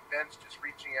I think Ben's just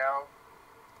reaching out,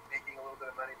 making a little bit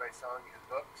of money by selling his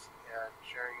books and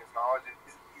sharing his knowledge.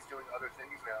 He's doing other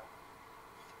things now.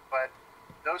 But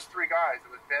those three guys, it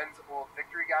was Ben's old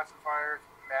Victory gasifiers,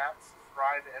 Matt's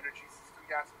Thrive Energy System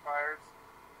gasifiers,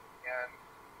 and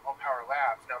All Power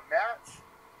Labs. Now, Matt's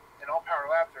and All Power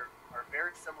Labs are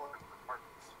very similar in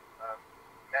performance.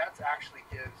 Matt's actually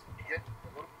gives, you get a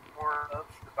little more of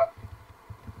the button.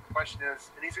 The question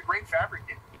is, and he's a great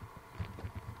fabricator.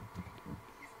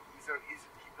 He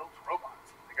builds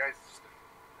robots. The guy's just a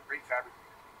great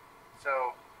fabricator.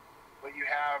 So, what you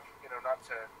have, not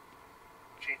to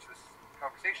change this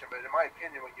conversation, but in my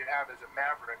opinion, what you have is a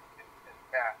maverick and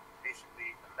Matt,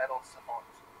 basically a metal savant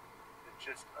that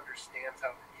just understands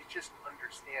he just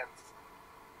understands.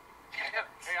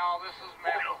 Hey, all, this is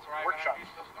Matt with Thrive Workshop.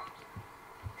 Energy Systems.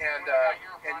 And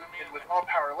with All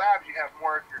Power Labs, you have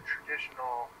more of your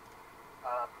traditional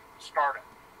startup,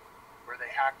 where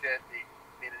they hacked it, they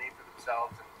made a name for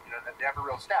themselves, and they have a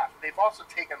real staff. They've also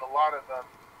taken a lot of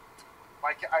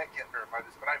I can't verify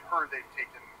this, but I've heard they've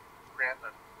taken grant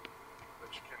money,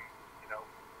 which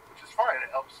is fine. It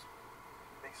helps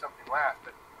make something last.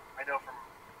 But I know from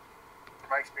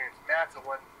my experience, Matt's a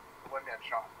one-man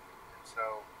shop, and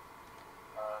so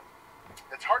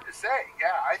it's hard to say.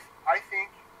 Yeah, I think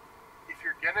if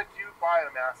you're gonna do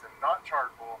biomass and not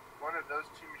charcoal, one of those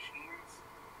two machines,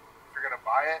 if you're gonna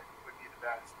buy it, would be the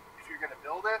best. If you're gonna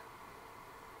build it,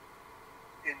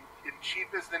 in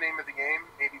cheap is the name of the game.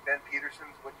 Maybe Ben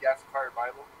Peterson's Wood Gasifier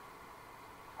Bible.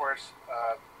 Of course,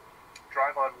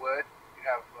 Drive on Wood. You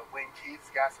have Wayne Keith's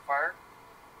gasifier.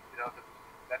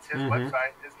 That's his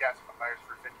website. His gasifiers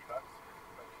for $50.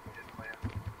 His plan.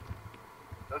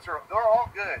 They're all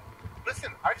good.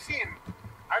 Listen, I've seen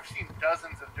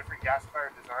dozens of different gasifier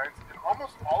designs, and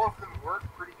almost all of them work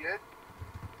pretty good.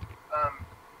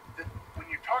 When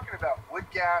you're talking about wood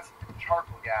gas and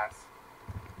charcoal gas,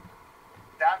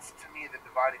 that's to me the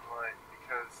dividing line,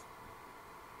 because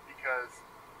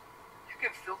you can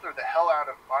filter the hell out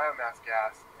of biomass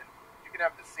gas, and you can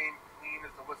have the same clean as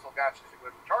the whistle gas as you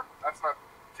would with charcoal. That's not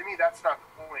the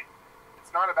point.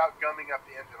 it's not about gumming up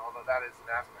the engine, although that is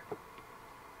an aspect.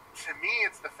 To me,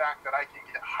 it's the fact that I can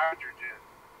get hydrogen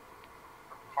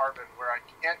from carbon where I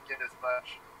can't get as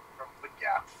much from wood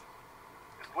gas.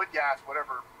 Because wood gas,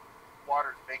 whatever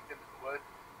water is baked into the wood,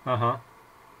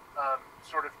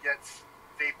 sort of gets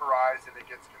vaporized and it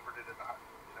gets converted into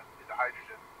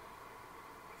hydrogen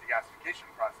with the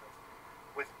gasification process.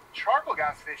 With charcoal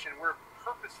gasification, we're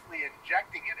purposefully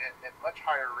injecting it at much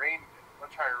higher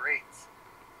rates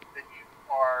than you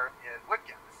are in wood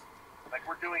gas. Like,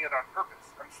 we're doing it on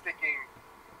purpose. I'm sticking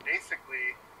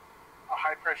basically a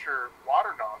high pressure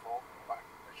water nozzle. Well, I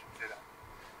shouldn't say that.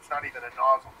 It's not even a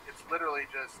nozzle. It's literally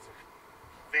just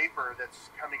vapor that's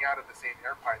coming out of the same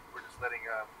air pipe. We're just letting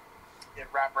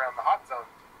it wrap around the hot zone.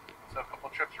 So a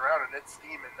couple trips around and it's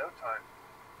steam in no time.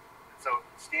 And so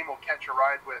steam will catch a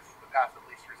ride with the path of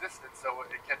least resistance. So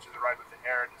it catches a ride with the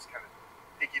air and just kind of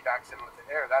piggybacks in with the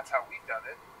air. That's how we've done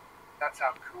it. That's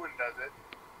how Kuhn does it.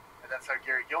 And that's how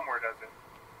Gary Gilmore does it.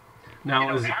 Now,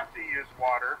 you don't have to use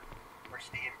water or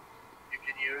steam. You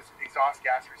can use exhaust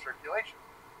gas recirculation.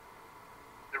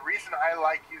 The reason I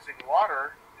like using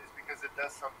water is because it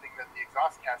does something that the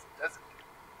exhaust gas doesn't do.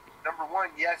 Number one,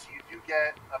 yes, you do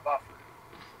get a buffer.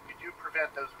 You do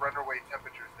prevent those runaway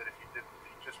temperatures that if you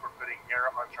just were putting air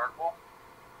on charcoal,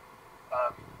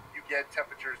 you get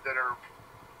temperatures that are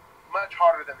much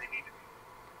hotter than they need to be.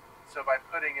 So by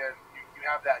putting in, you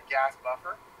have that gas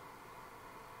buffer.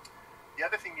 The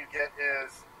other thing you get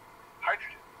is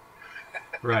hydrogen.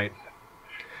 Right.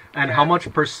 And how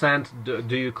much percent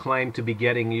do you claim to be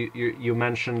getting? You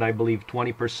mentioned, I believe,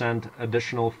 20%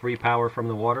 additional free power from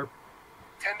the water?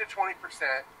 10 to 20%,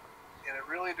 and it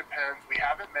really depends. We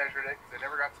haven't measured it because I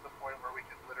never got to the point where we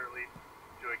could literally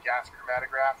do a gas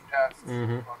chromatograph test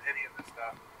on any of this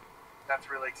stuff. That's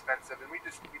really expensive, and we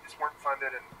just weren't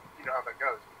funded, and you know how that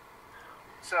goes.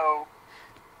 So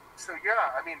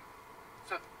yeah, I mean,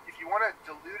 so if you want to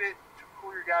dilute it to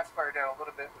cool your gasifier down a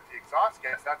little bit with the exhaust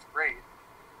gas, that's great.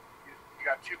 You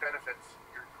got two benefits.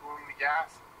 You're cooling the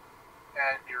gas,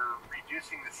 and you're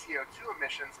reducing the CO2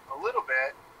 emissions a little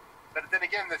bit, but then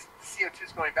again, the CO2 is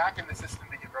going back in the system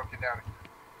to get broken down again.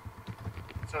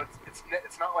 So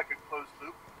it's not like a closed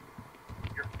loop.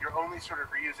 You're only sort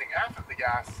of reusing half of the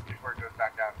gas before it goes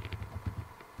back out.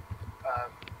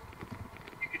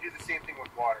 You could do the same thing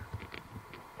with water.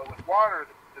 But with water,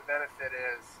 the benefit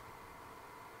is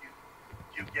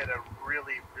you get a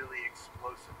really, really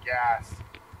explosive gas.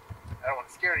 I don't want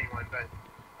to scare anyone, but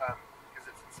because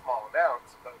it's in small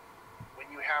amounts. But when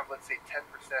you have, let's say,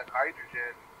 10%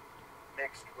 hydrogen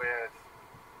mixed with,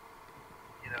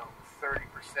 30%, 40%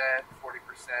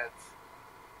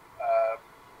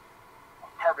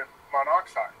 carbon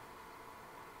monoxide.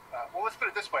 Well, let's put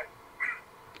it this way.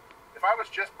 If I was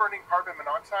just burning carbon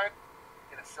monoxide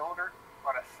in a cylinder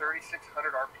on a 3,600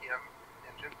 RPM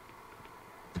engine,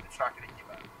 it's not going to keep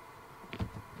up.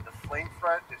 The flame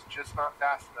front is just not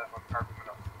fast enough on carbon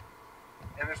monoxide.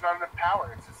 And there's not enough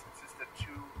power. It's just a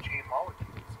two-chain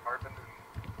molecules, carbon and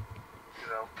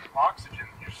oxygen.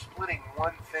 You're splitting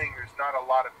one thing. There's not a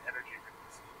lot of energy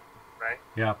released, right?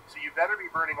 Yeah. So you better be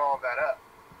burning all of that up.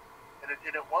 And it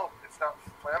won't. It's not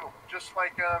flammable. Just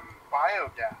like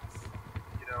biogas.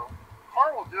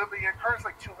 Car will do it, but car's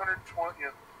like 2,200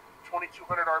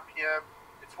 RPM.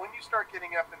 It's when you start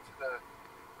getting up into the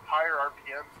higher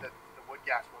RPMs that the wood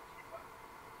gas won't keep up.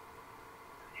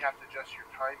 You have to adjust your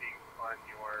timing on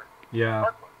your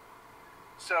spark plug.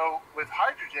 So with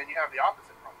hydrogen, you have the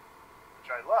opposite problem,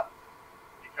 which I love,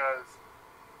 because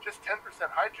just 10%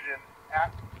 hydrogen,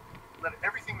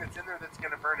 everything that's in there that's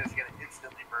going to burn is going to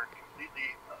instantly burn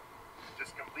completely,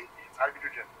 just completely. It's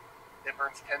hydrogen. It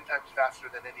burns 10 times faster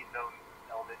than any known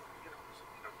element in the universe,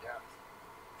 gas.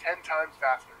 10 times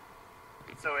faster.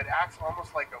 So it acts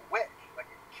almost like a wick, like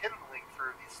a kindling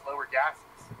for these slower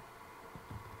gases.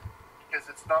 Because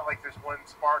it's not like there's one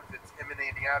spark that's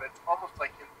emanating out. It's almost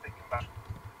like instant combustion.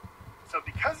 So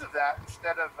because of that,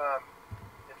 instead of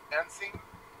advancing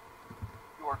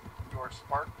your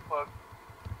spark plug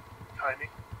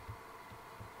timing,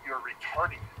 you're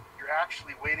retarding it. You're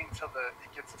actually waiting till it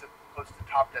gets to close to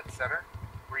top dead center,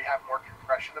 where you have more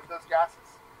compression of those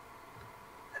gases,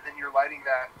 and then you're lighting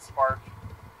that spark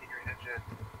in your engine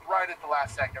right at the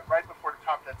last second, right before the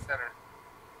top dead center.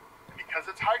 And because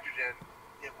it's hydrogen,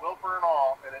 it will burn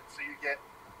all, so you get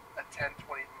a 10-20%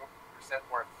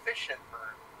 more efficient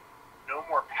burn. No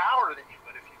more power than you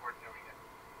would if you weren't doing it,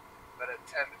 but a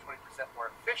 10 to 20%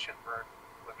 more efficient burn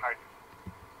with hydrogen,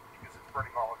 because it's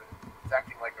burning all of it. It's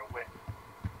acting like a wick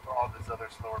for all those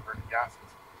other slower burning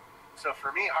gases. So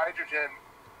for me, hydrogen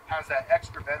has that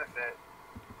extra benefit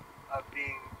of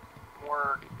getting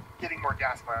more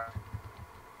gas mileage.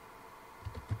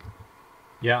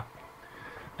 Yeah.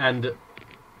 And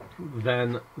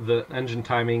then the engine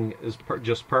timing is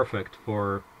just perfect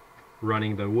for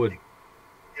running the wood.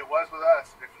 It was with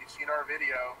us. If you've seen our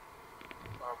video,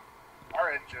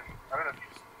 our engine, I don't know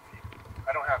if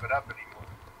I don't have it up anymore.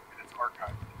 It's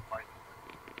archived. You can find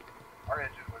it. Our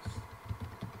engine was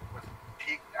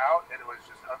peaked out and it was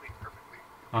just humming perfectly.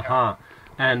 Uh-huh.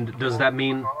 And does that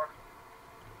mean,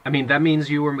 I mean, that means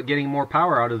you were getting more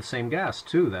power out of the same gas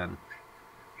too then?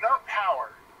 Not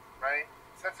power, right?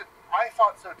 I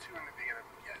thought so too in the beginning.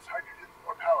 Yes, hydrogen is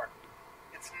more power.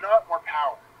 It's not more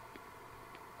power.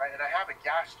 Right? And I have a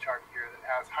gas chart here that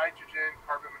has hydrogen,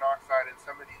 carbon monoxide, and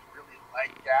some of these really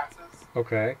light gases.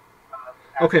 Okay.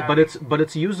 Okay, but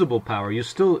it's usable power.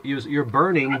 You're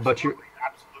burning, but you're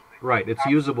absolutely right. It's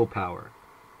usable power.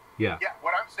 Yeah. Yeah.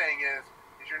 What I'm saying is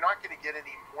you're not going to get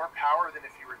any more power than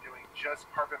if you were doing just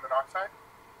carbon monoxide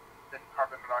than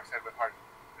carbon monoxide with hydrogen.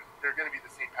 They're going to be the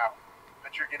same power,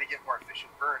 but you're going to get more efficient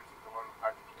burns with the one with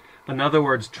hydrogen. In other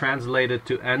words, translated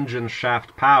to engine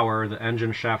shaft power, the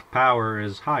engine shaft power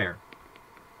is higher.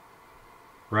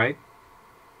 Right?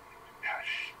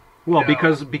 Gosh. Well, No.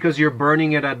 because you're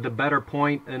burning it at the better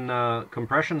point in the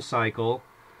compression cycle,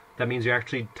 that means you're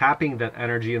actually tapping that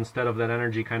energy instead of that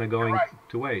energy kind of going right.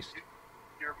 to waste.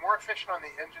 You're more efficient on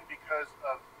the engine because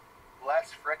of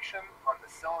less friction on the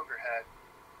cylinder head.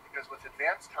 Because with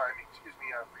advanced timing,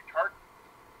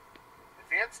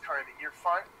 advanced timing, you're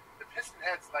fine. The piston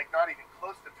head's like not even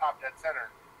close to top dead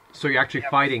center. So you're actually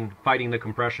fighting the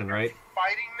compression, right?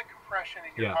 Fighting the compression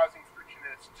and you're Yeah. causing friction,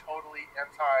 and it's totally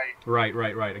anti. Right.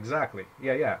 Exactly.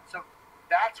 Yeah. So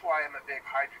that's why I'm a big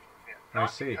hydrogen fan. I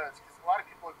see. Because a lot of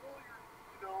people are like,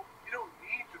 well, you don't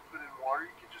need to put in water.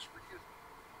 You can just reduce.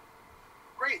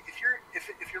 Great. If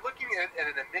you're looking at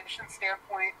an emission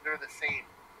standpoint, they're the same.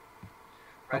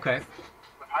 Right? Okay.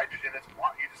 With hydrogen, it's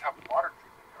water. You just have water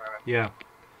treatment come out of it. Yeah.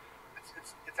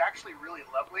 It's actually really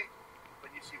lovely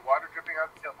when you see water dripping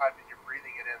out the tailpipe and you're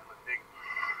breathing it in with big,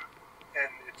 and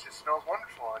it just smells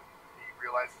wonderful. And you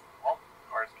realize all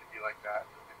cars can be like that,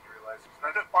 and you realize there's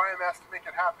not enough biomass to make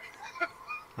it happen.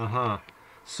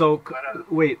 So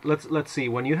wait, let's see.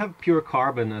 When you have pure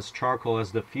carbon as charcoal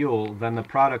as the fuel, then the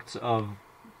products of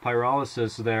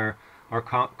pyrolysis there are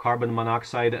carbon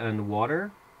monoxide and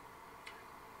water.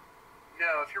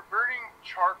 No, if you're burning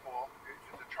charcoal, if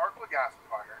it's a charcoal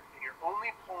gasifier, and you're only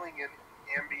pulling in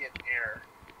ambient air,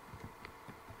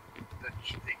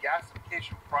 the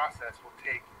gasification process will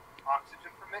take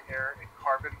oxygen from the air and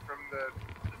carbon from the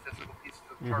physical pieces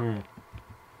of charcoal,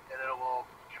 and it will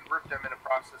convert them in a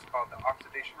process called the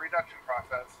oxidation reduction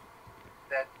process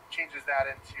that changes that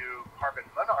into carbon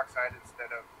monoxide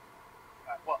instead of,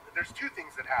 well, there's two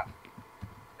things that happen.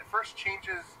 It first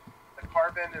changes the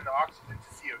carbon and the oxygen to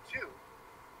CO2,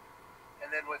 and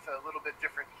then with a little bit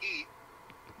different heat,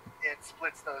 it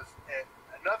splits those.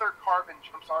 Another carbon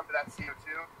jumps onto that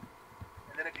CO2,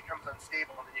 and then it becomes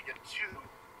unstable, and then you get two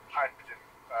hydrogen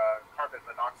carbon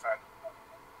monoxide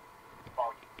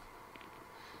molecules.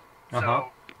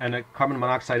 So, and the carbon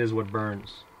monoxide is what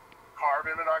burns.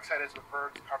 Carbon monoxide is what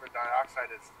burns. Carbon dioxide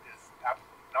is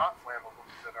absolutely not flammable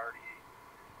because it already.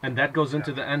 And that goes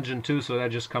into the engine too, so that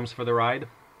just comes for the ride.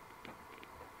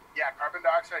 Yeah, carbon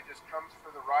dioxide just comes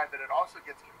for the ride, but it also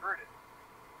gets converted,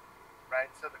 right?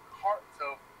 So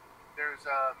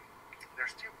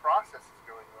there's two processes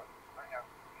going on. I have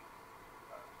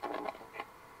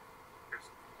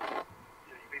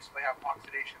you basically have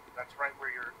oxidation. That's right where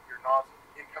your nozzle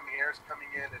incoming air is coming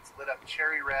in. It's lit up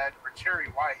cherry red or cherry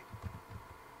white.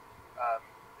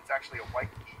 It's actually a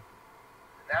white heat,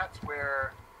 and that's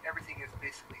where everything is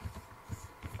basically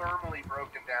thermally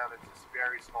broken down into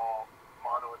very small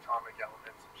monoatomic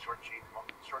elements, short chain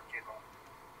molecules.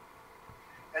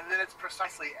 And then it's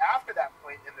precisely after that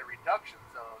point in the reduction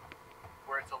zone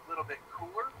where it's a little bit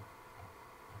cooler.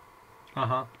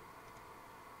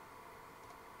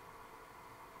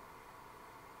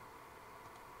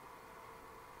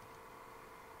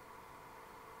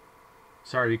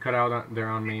 Sorry, you cut out there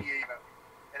on me.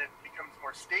 And it becomes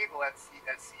more stable at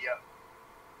CO.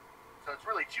 So it's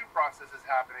really two processes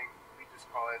happening. We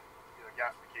just call it,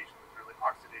 gasification. It's really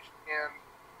oxidation and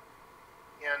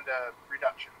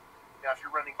reduction. Now, if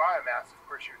you're running biomass, of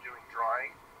course, you're doing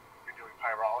drying, you're doing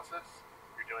pyrolysis,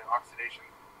 you're doing oxidation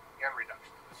and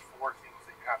reduction. There's four things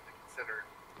that you have to consider,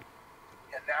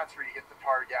 and that's where you get the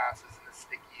tar gases and the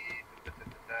sticky.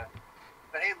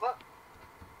 But hey, look,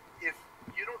 if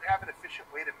you don't have an efficient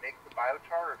way to make the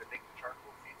biochar or to make the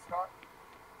charcoal feedstock,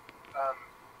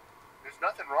 there's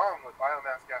nothing wrong with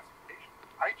biomass gasification.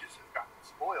 I just have gotten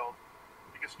spoiled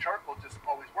because charcoal just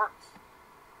always works.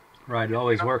 Right, it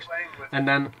always works. And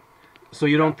then So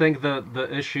you don't think the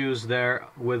issues there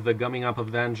with the gumming up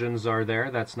of the engines are there?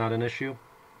 That's not an issue?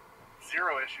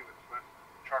 Zero issue with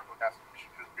charcoal gasification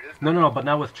because there is No, but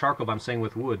not with charcoal. But I'm saying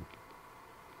with wood.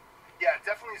 Yeah, it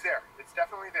definitely is there. It's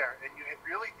definitely there, and you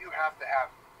really do have to have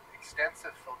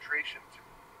extensive filtration to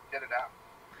get it out.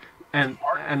 And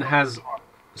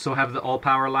so have the All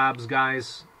Power Labs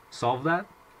guys solved that?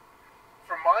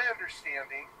 From my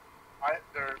understanding,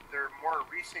 their more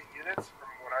recent units, from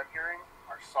what I'm hearing,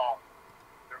 are solid.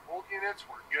 Their old units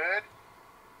were good.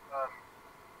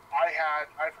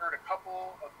 I've heard a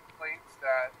couple of complaints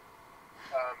that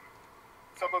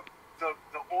some of the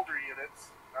older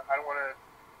units, I don't want to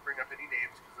bring up any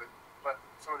names, but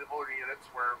some of the older units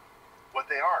were what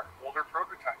they are, older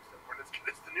prototypes that weren't as good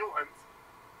as the new ones,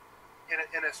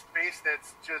 in a space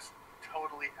that's just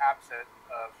totally absent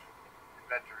of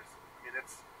inventors. I mean,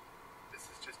 this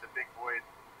is just a big void.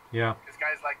 Yeah. Because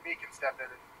guys like me can step in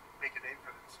and make a name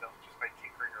for themselves just by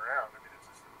tinkering around. I mean, it's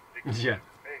just a big void in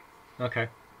space. Okay.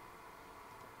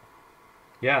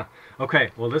 Yeah.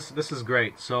 Okay. Well, this is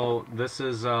great. So this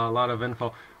is a lot of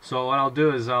info. So what I'll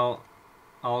do is I'll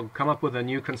come up with a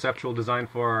new conceptual design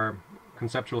for our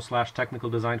conceptual/technical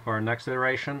design for our next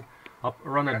iteration. I'll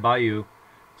run it by you,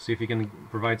 see if you can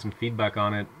provide some feedback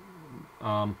on it.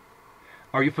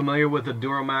 Are you familiar with the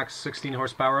Duramax 16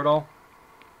 horsepower at all?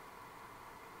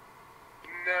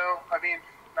 No, I mean,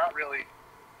 not really.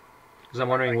 Because I'm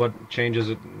wondering what changes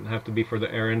it have to be for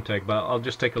the air intake, but I'll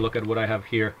just take a look at what I have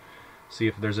here, see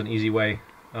if there's an easy way.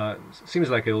 Seems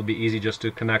like it will be easy just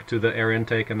to connect to the air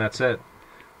intake and that's it.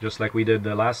 Just like we did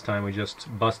the last time, we just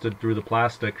busted through the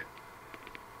plastic.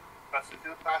 Busted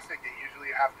through the plastic, and usually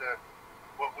you have to,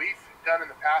 what we've done in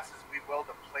the past is we weld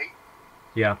a plate.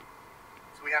 Yeah.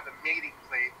 So we have a mating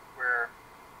plate where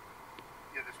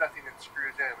there's nothing that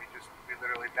screws in. We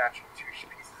literally match two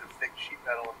pieces of thick sheet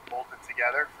metal and bolt it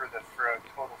together for a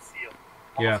total seal.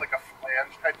 Almost like a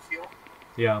flange type seal.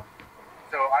 Yeah.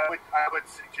 So I would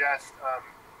suggest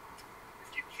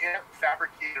if you can't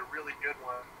fabricate a really good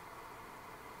one,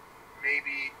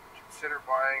 maybe consider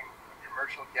buying a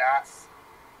commercial gas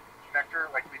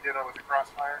connector like we did with the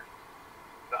Crossfire.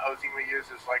 The hosing we use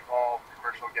is like all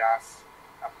commercial gas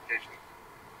application.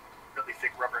 Really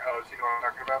thick rubber hose, you know what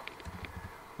I'm talking about?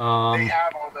 They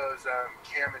have all those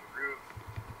cam and groove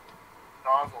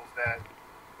nozzles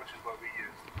which is what we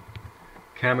use.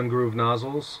 Cam and groove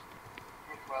nozzles?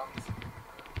 Well,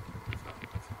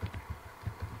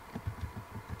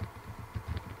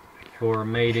 for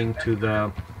mating to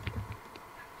the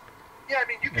yeah, I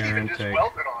mean, you can even just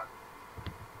weld it on.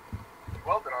 If you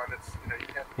weld it on, you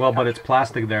can't. Well, but it's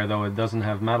plastic there, though. It doesn't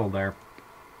have metal there.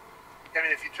 I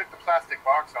mean, if you took the plastic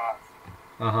box off,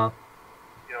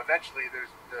 eventually there's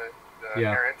the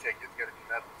air intake is going to be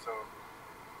metal. So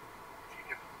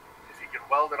if you can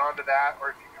weld it onto that,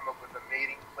 or if you come up with a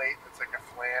mating plate that's like a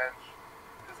flange,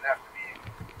 it doesn't have to be,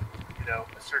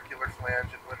 a circular flange,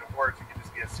 and when it works, it can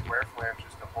just be a square flange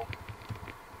just to hold it.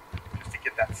 To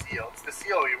get that seal. It's the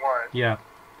seal you want. Yeah.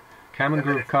 Cam and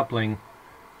groove coupling.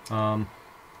 Yeah,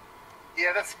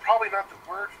 that's probably not the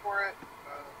word for it.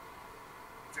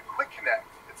 It's a quick connect.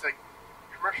 It's like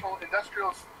commercial,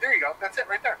 industrial. There you go. That's it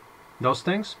right there. Those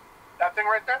things? That thing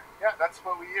right there? Yeah, that's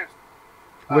what we used.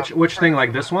 Which thing,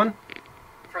 like this one?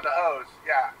 For the hose,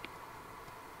 yeah.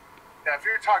 Now, if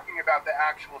you're talking about the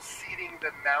actual seating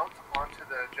the mount onto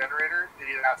the generator, it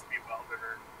either has to be welded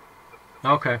or...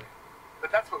 Okay.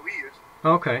 But that's what we use.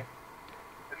 Okay.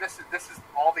 And this is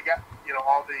all the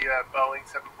all the Boeing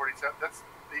 747.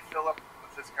 They fill up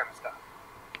with this kind of stuff.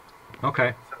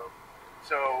 Okay.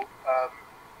 So a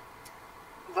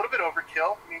little bit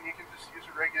overkill. I mean, you can just use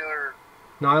a regular.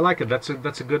 No, I like it. That's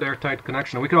a good airtight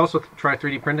connection. We could also try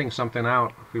 3D printing something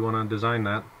out if we want to design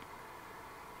that.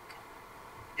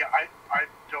 Yeah, I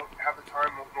don't have the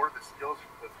time nor the skills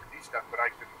for the 3D stuff, but I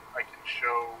can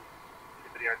show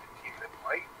anybody on the team that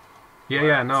might.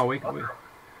 Yeah, no, we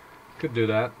could do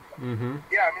that. Mm-hmm.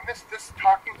 Yeah, I mean, this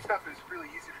talking stuff is really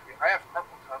easy for me. I have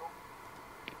carpal tunnel,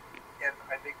 and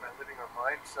I make my living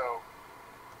online, so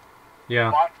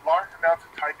yeah, large amounts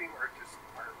of typing are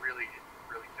really,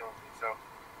 really killing me. So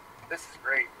this is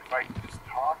great if I can just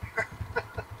talk.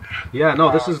 Yeah,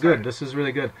 no, this is good. This is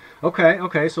really good.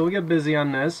 Okay, so we get busy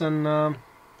on this, and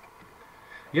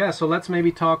yeah, so let's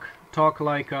maybe talk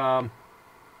like, can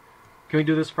we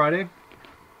do this Friday?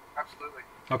 Absolutely.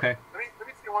 Okay. Let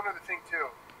me say one other thing too.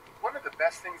 One of the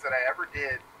best things that I ever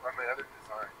did on my other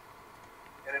design,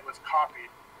 and it was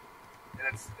copied, and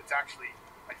it's actually,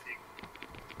 I think,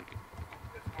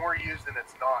 it's more used than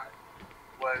it's not,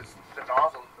 was the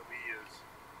nozzle that we use.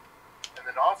 And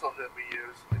the nozzle that we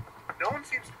use, No one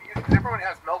seems to be using it. Everyone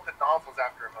has melted nozzles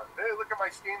after a month. Hey, look at my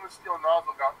stainless steel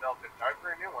nozzle got melted. Time for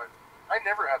a new one. I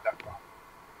never had that problem.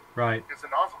 Right. Because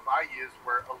the nozzles I used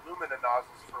were aluminum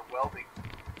nozzles for welding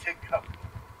TIG cup.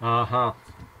 Uh-huh.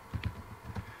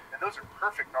 And those are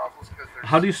perfect nozzles because they're...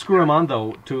 How do you screw them on,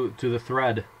 though, to the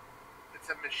thread? It's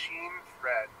a machine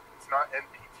thread. It's not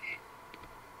NPT.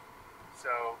 So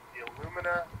the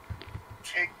alumina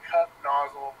TIG cup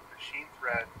nozzle machine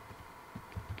thread.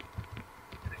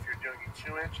 And if you're doing a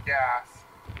 2-inch gas,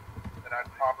 then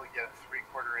I'd probably get a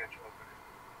 3/4 inch opening.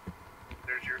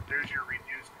 There's your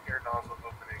reduced air nozzle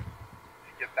opening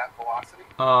to get that velocity.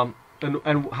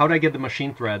 And how do I get the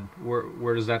machine thread?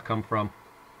 Where does that come from?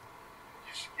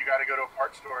 You got to go to a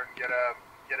parts store and get a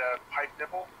pipe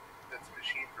nipple that's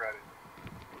machine threaded.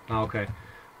 Oh, okay,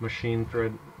 machine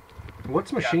thread.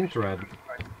 What's machine thread?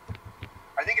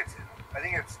 I think it's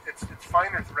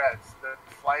finer threads. The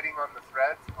flighting on the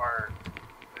threads are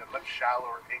at a much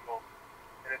shallower angle,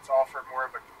 and it's all for more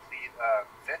of a complete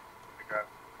fit, like a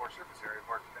more surface area,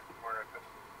 more fit.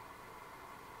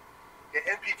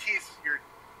 Yeah, NPTs, you're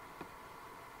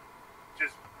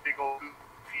just big old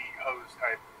goofy hose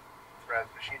type threads.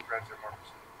 Machine threads are more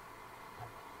precision.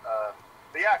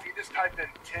 But yeah, if you just type in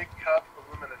TIG cup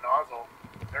aluminum nozzle,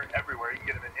 they're everywhere. You can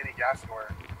get them in any gas store.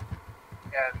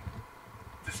 And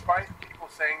despite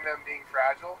people saying them being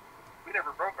fragile, we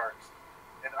never broke ours.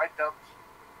 And I dumped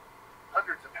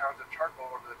hundreds of pounds of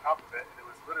charcoal over the top of it, and it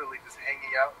was literally just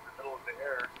hanging out in the middle of the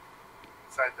air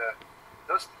inside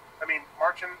those. I mean,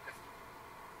 Marcin,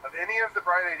 of any of the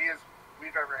bright ideas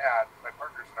we've ever had, my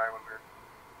partners and I, when we were,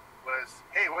 was,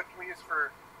 hey, what can we use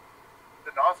for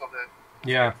the nozzle that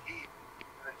heat?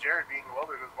 And then Jared, being the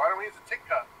welder, goes, why don't we use a TIG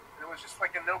cup? And it was just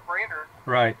like a no-brainer.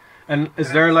 Right. And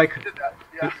is there like,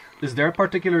 yeah. is there a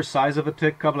particular size of a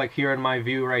TIG cup? Like here in my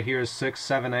view, right here is 6,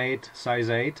 7, 8, size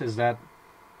 8. Is that?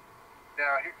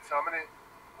 Now, so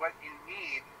what you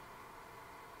need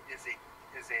is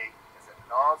a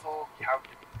nozzle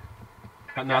calculator.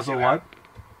 A nozzle what?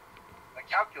 A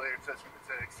calculator. It's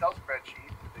an Excel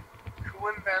spreadsheet that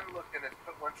Kuhn Van Looken has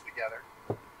put once together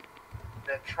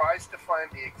that tries to find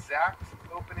the exact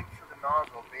opening for the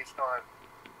nozzle based on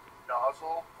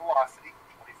nozzle velocity,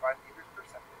 25 meters per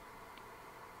second,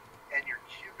 and your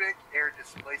cubic air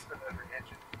displacement of your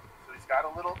engine. So he's got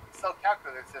a little Excel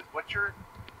calculator that says,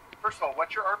 first of all,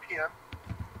 what's your RPM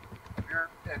of your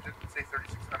engine, say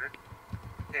 3600?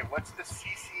 Okay, what's the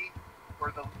CC,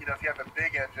 or if you have a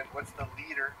big engine, what's the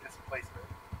liter displacement?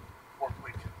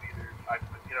 4.2 liters, 5,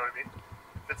 you know what I mean?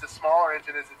 If it's a smaller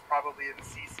engine, it's probably in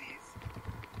CCs.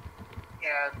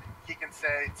 And he can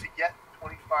say, to get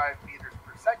 25 meters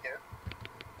per second,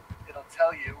 it'll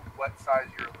tell you what size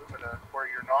your alumina or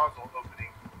your nozzle opening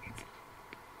needs to be.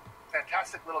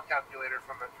 Fantastic little calculator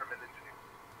from an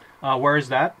engineer. Where is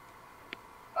that?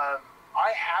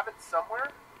 I have it somewhere.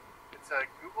 It's a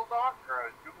Google Doc or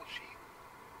a Google Sheet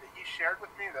that he shared with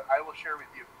me that I will share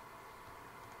with you.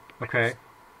 Okay.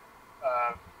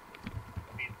 I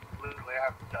mean, literally, I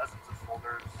have dozens of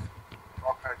folders,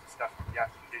 all kinds of stuff from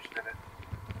gasification in it.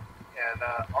 And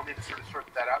I'll need to sort of sort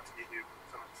that out to give you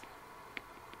some of this.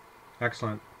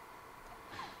 Excellent.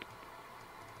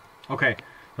 Okay,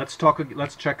 let's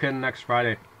check in next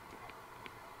Friday.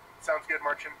 Sounds good,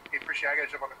 Marcin. I appreciate it. I got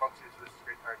to jump on the call too, so this is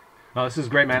great timing. No, this is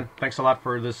great, man. Thanks a lot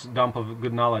for this dump of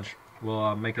good knowledge.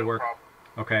 We'll make it work. No problem.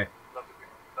 Okay. Love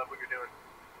what you're doing.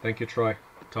 Thank you, Troy.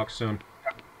 Talk soon.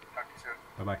 Talk to you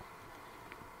soon. Bye-bye.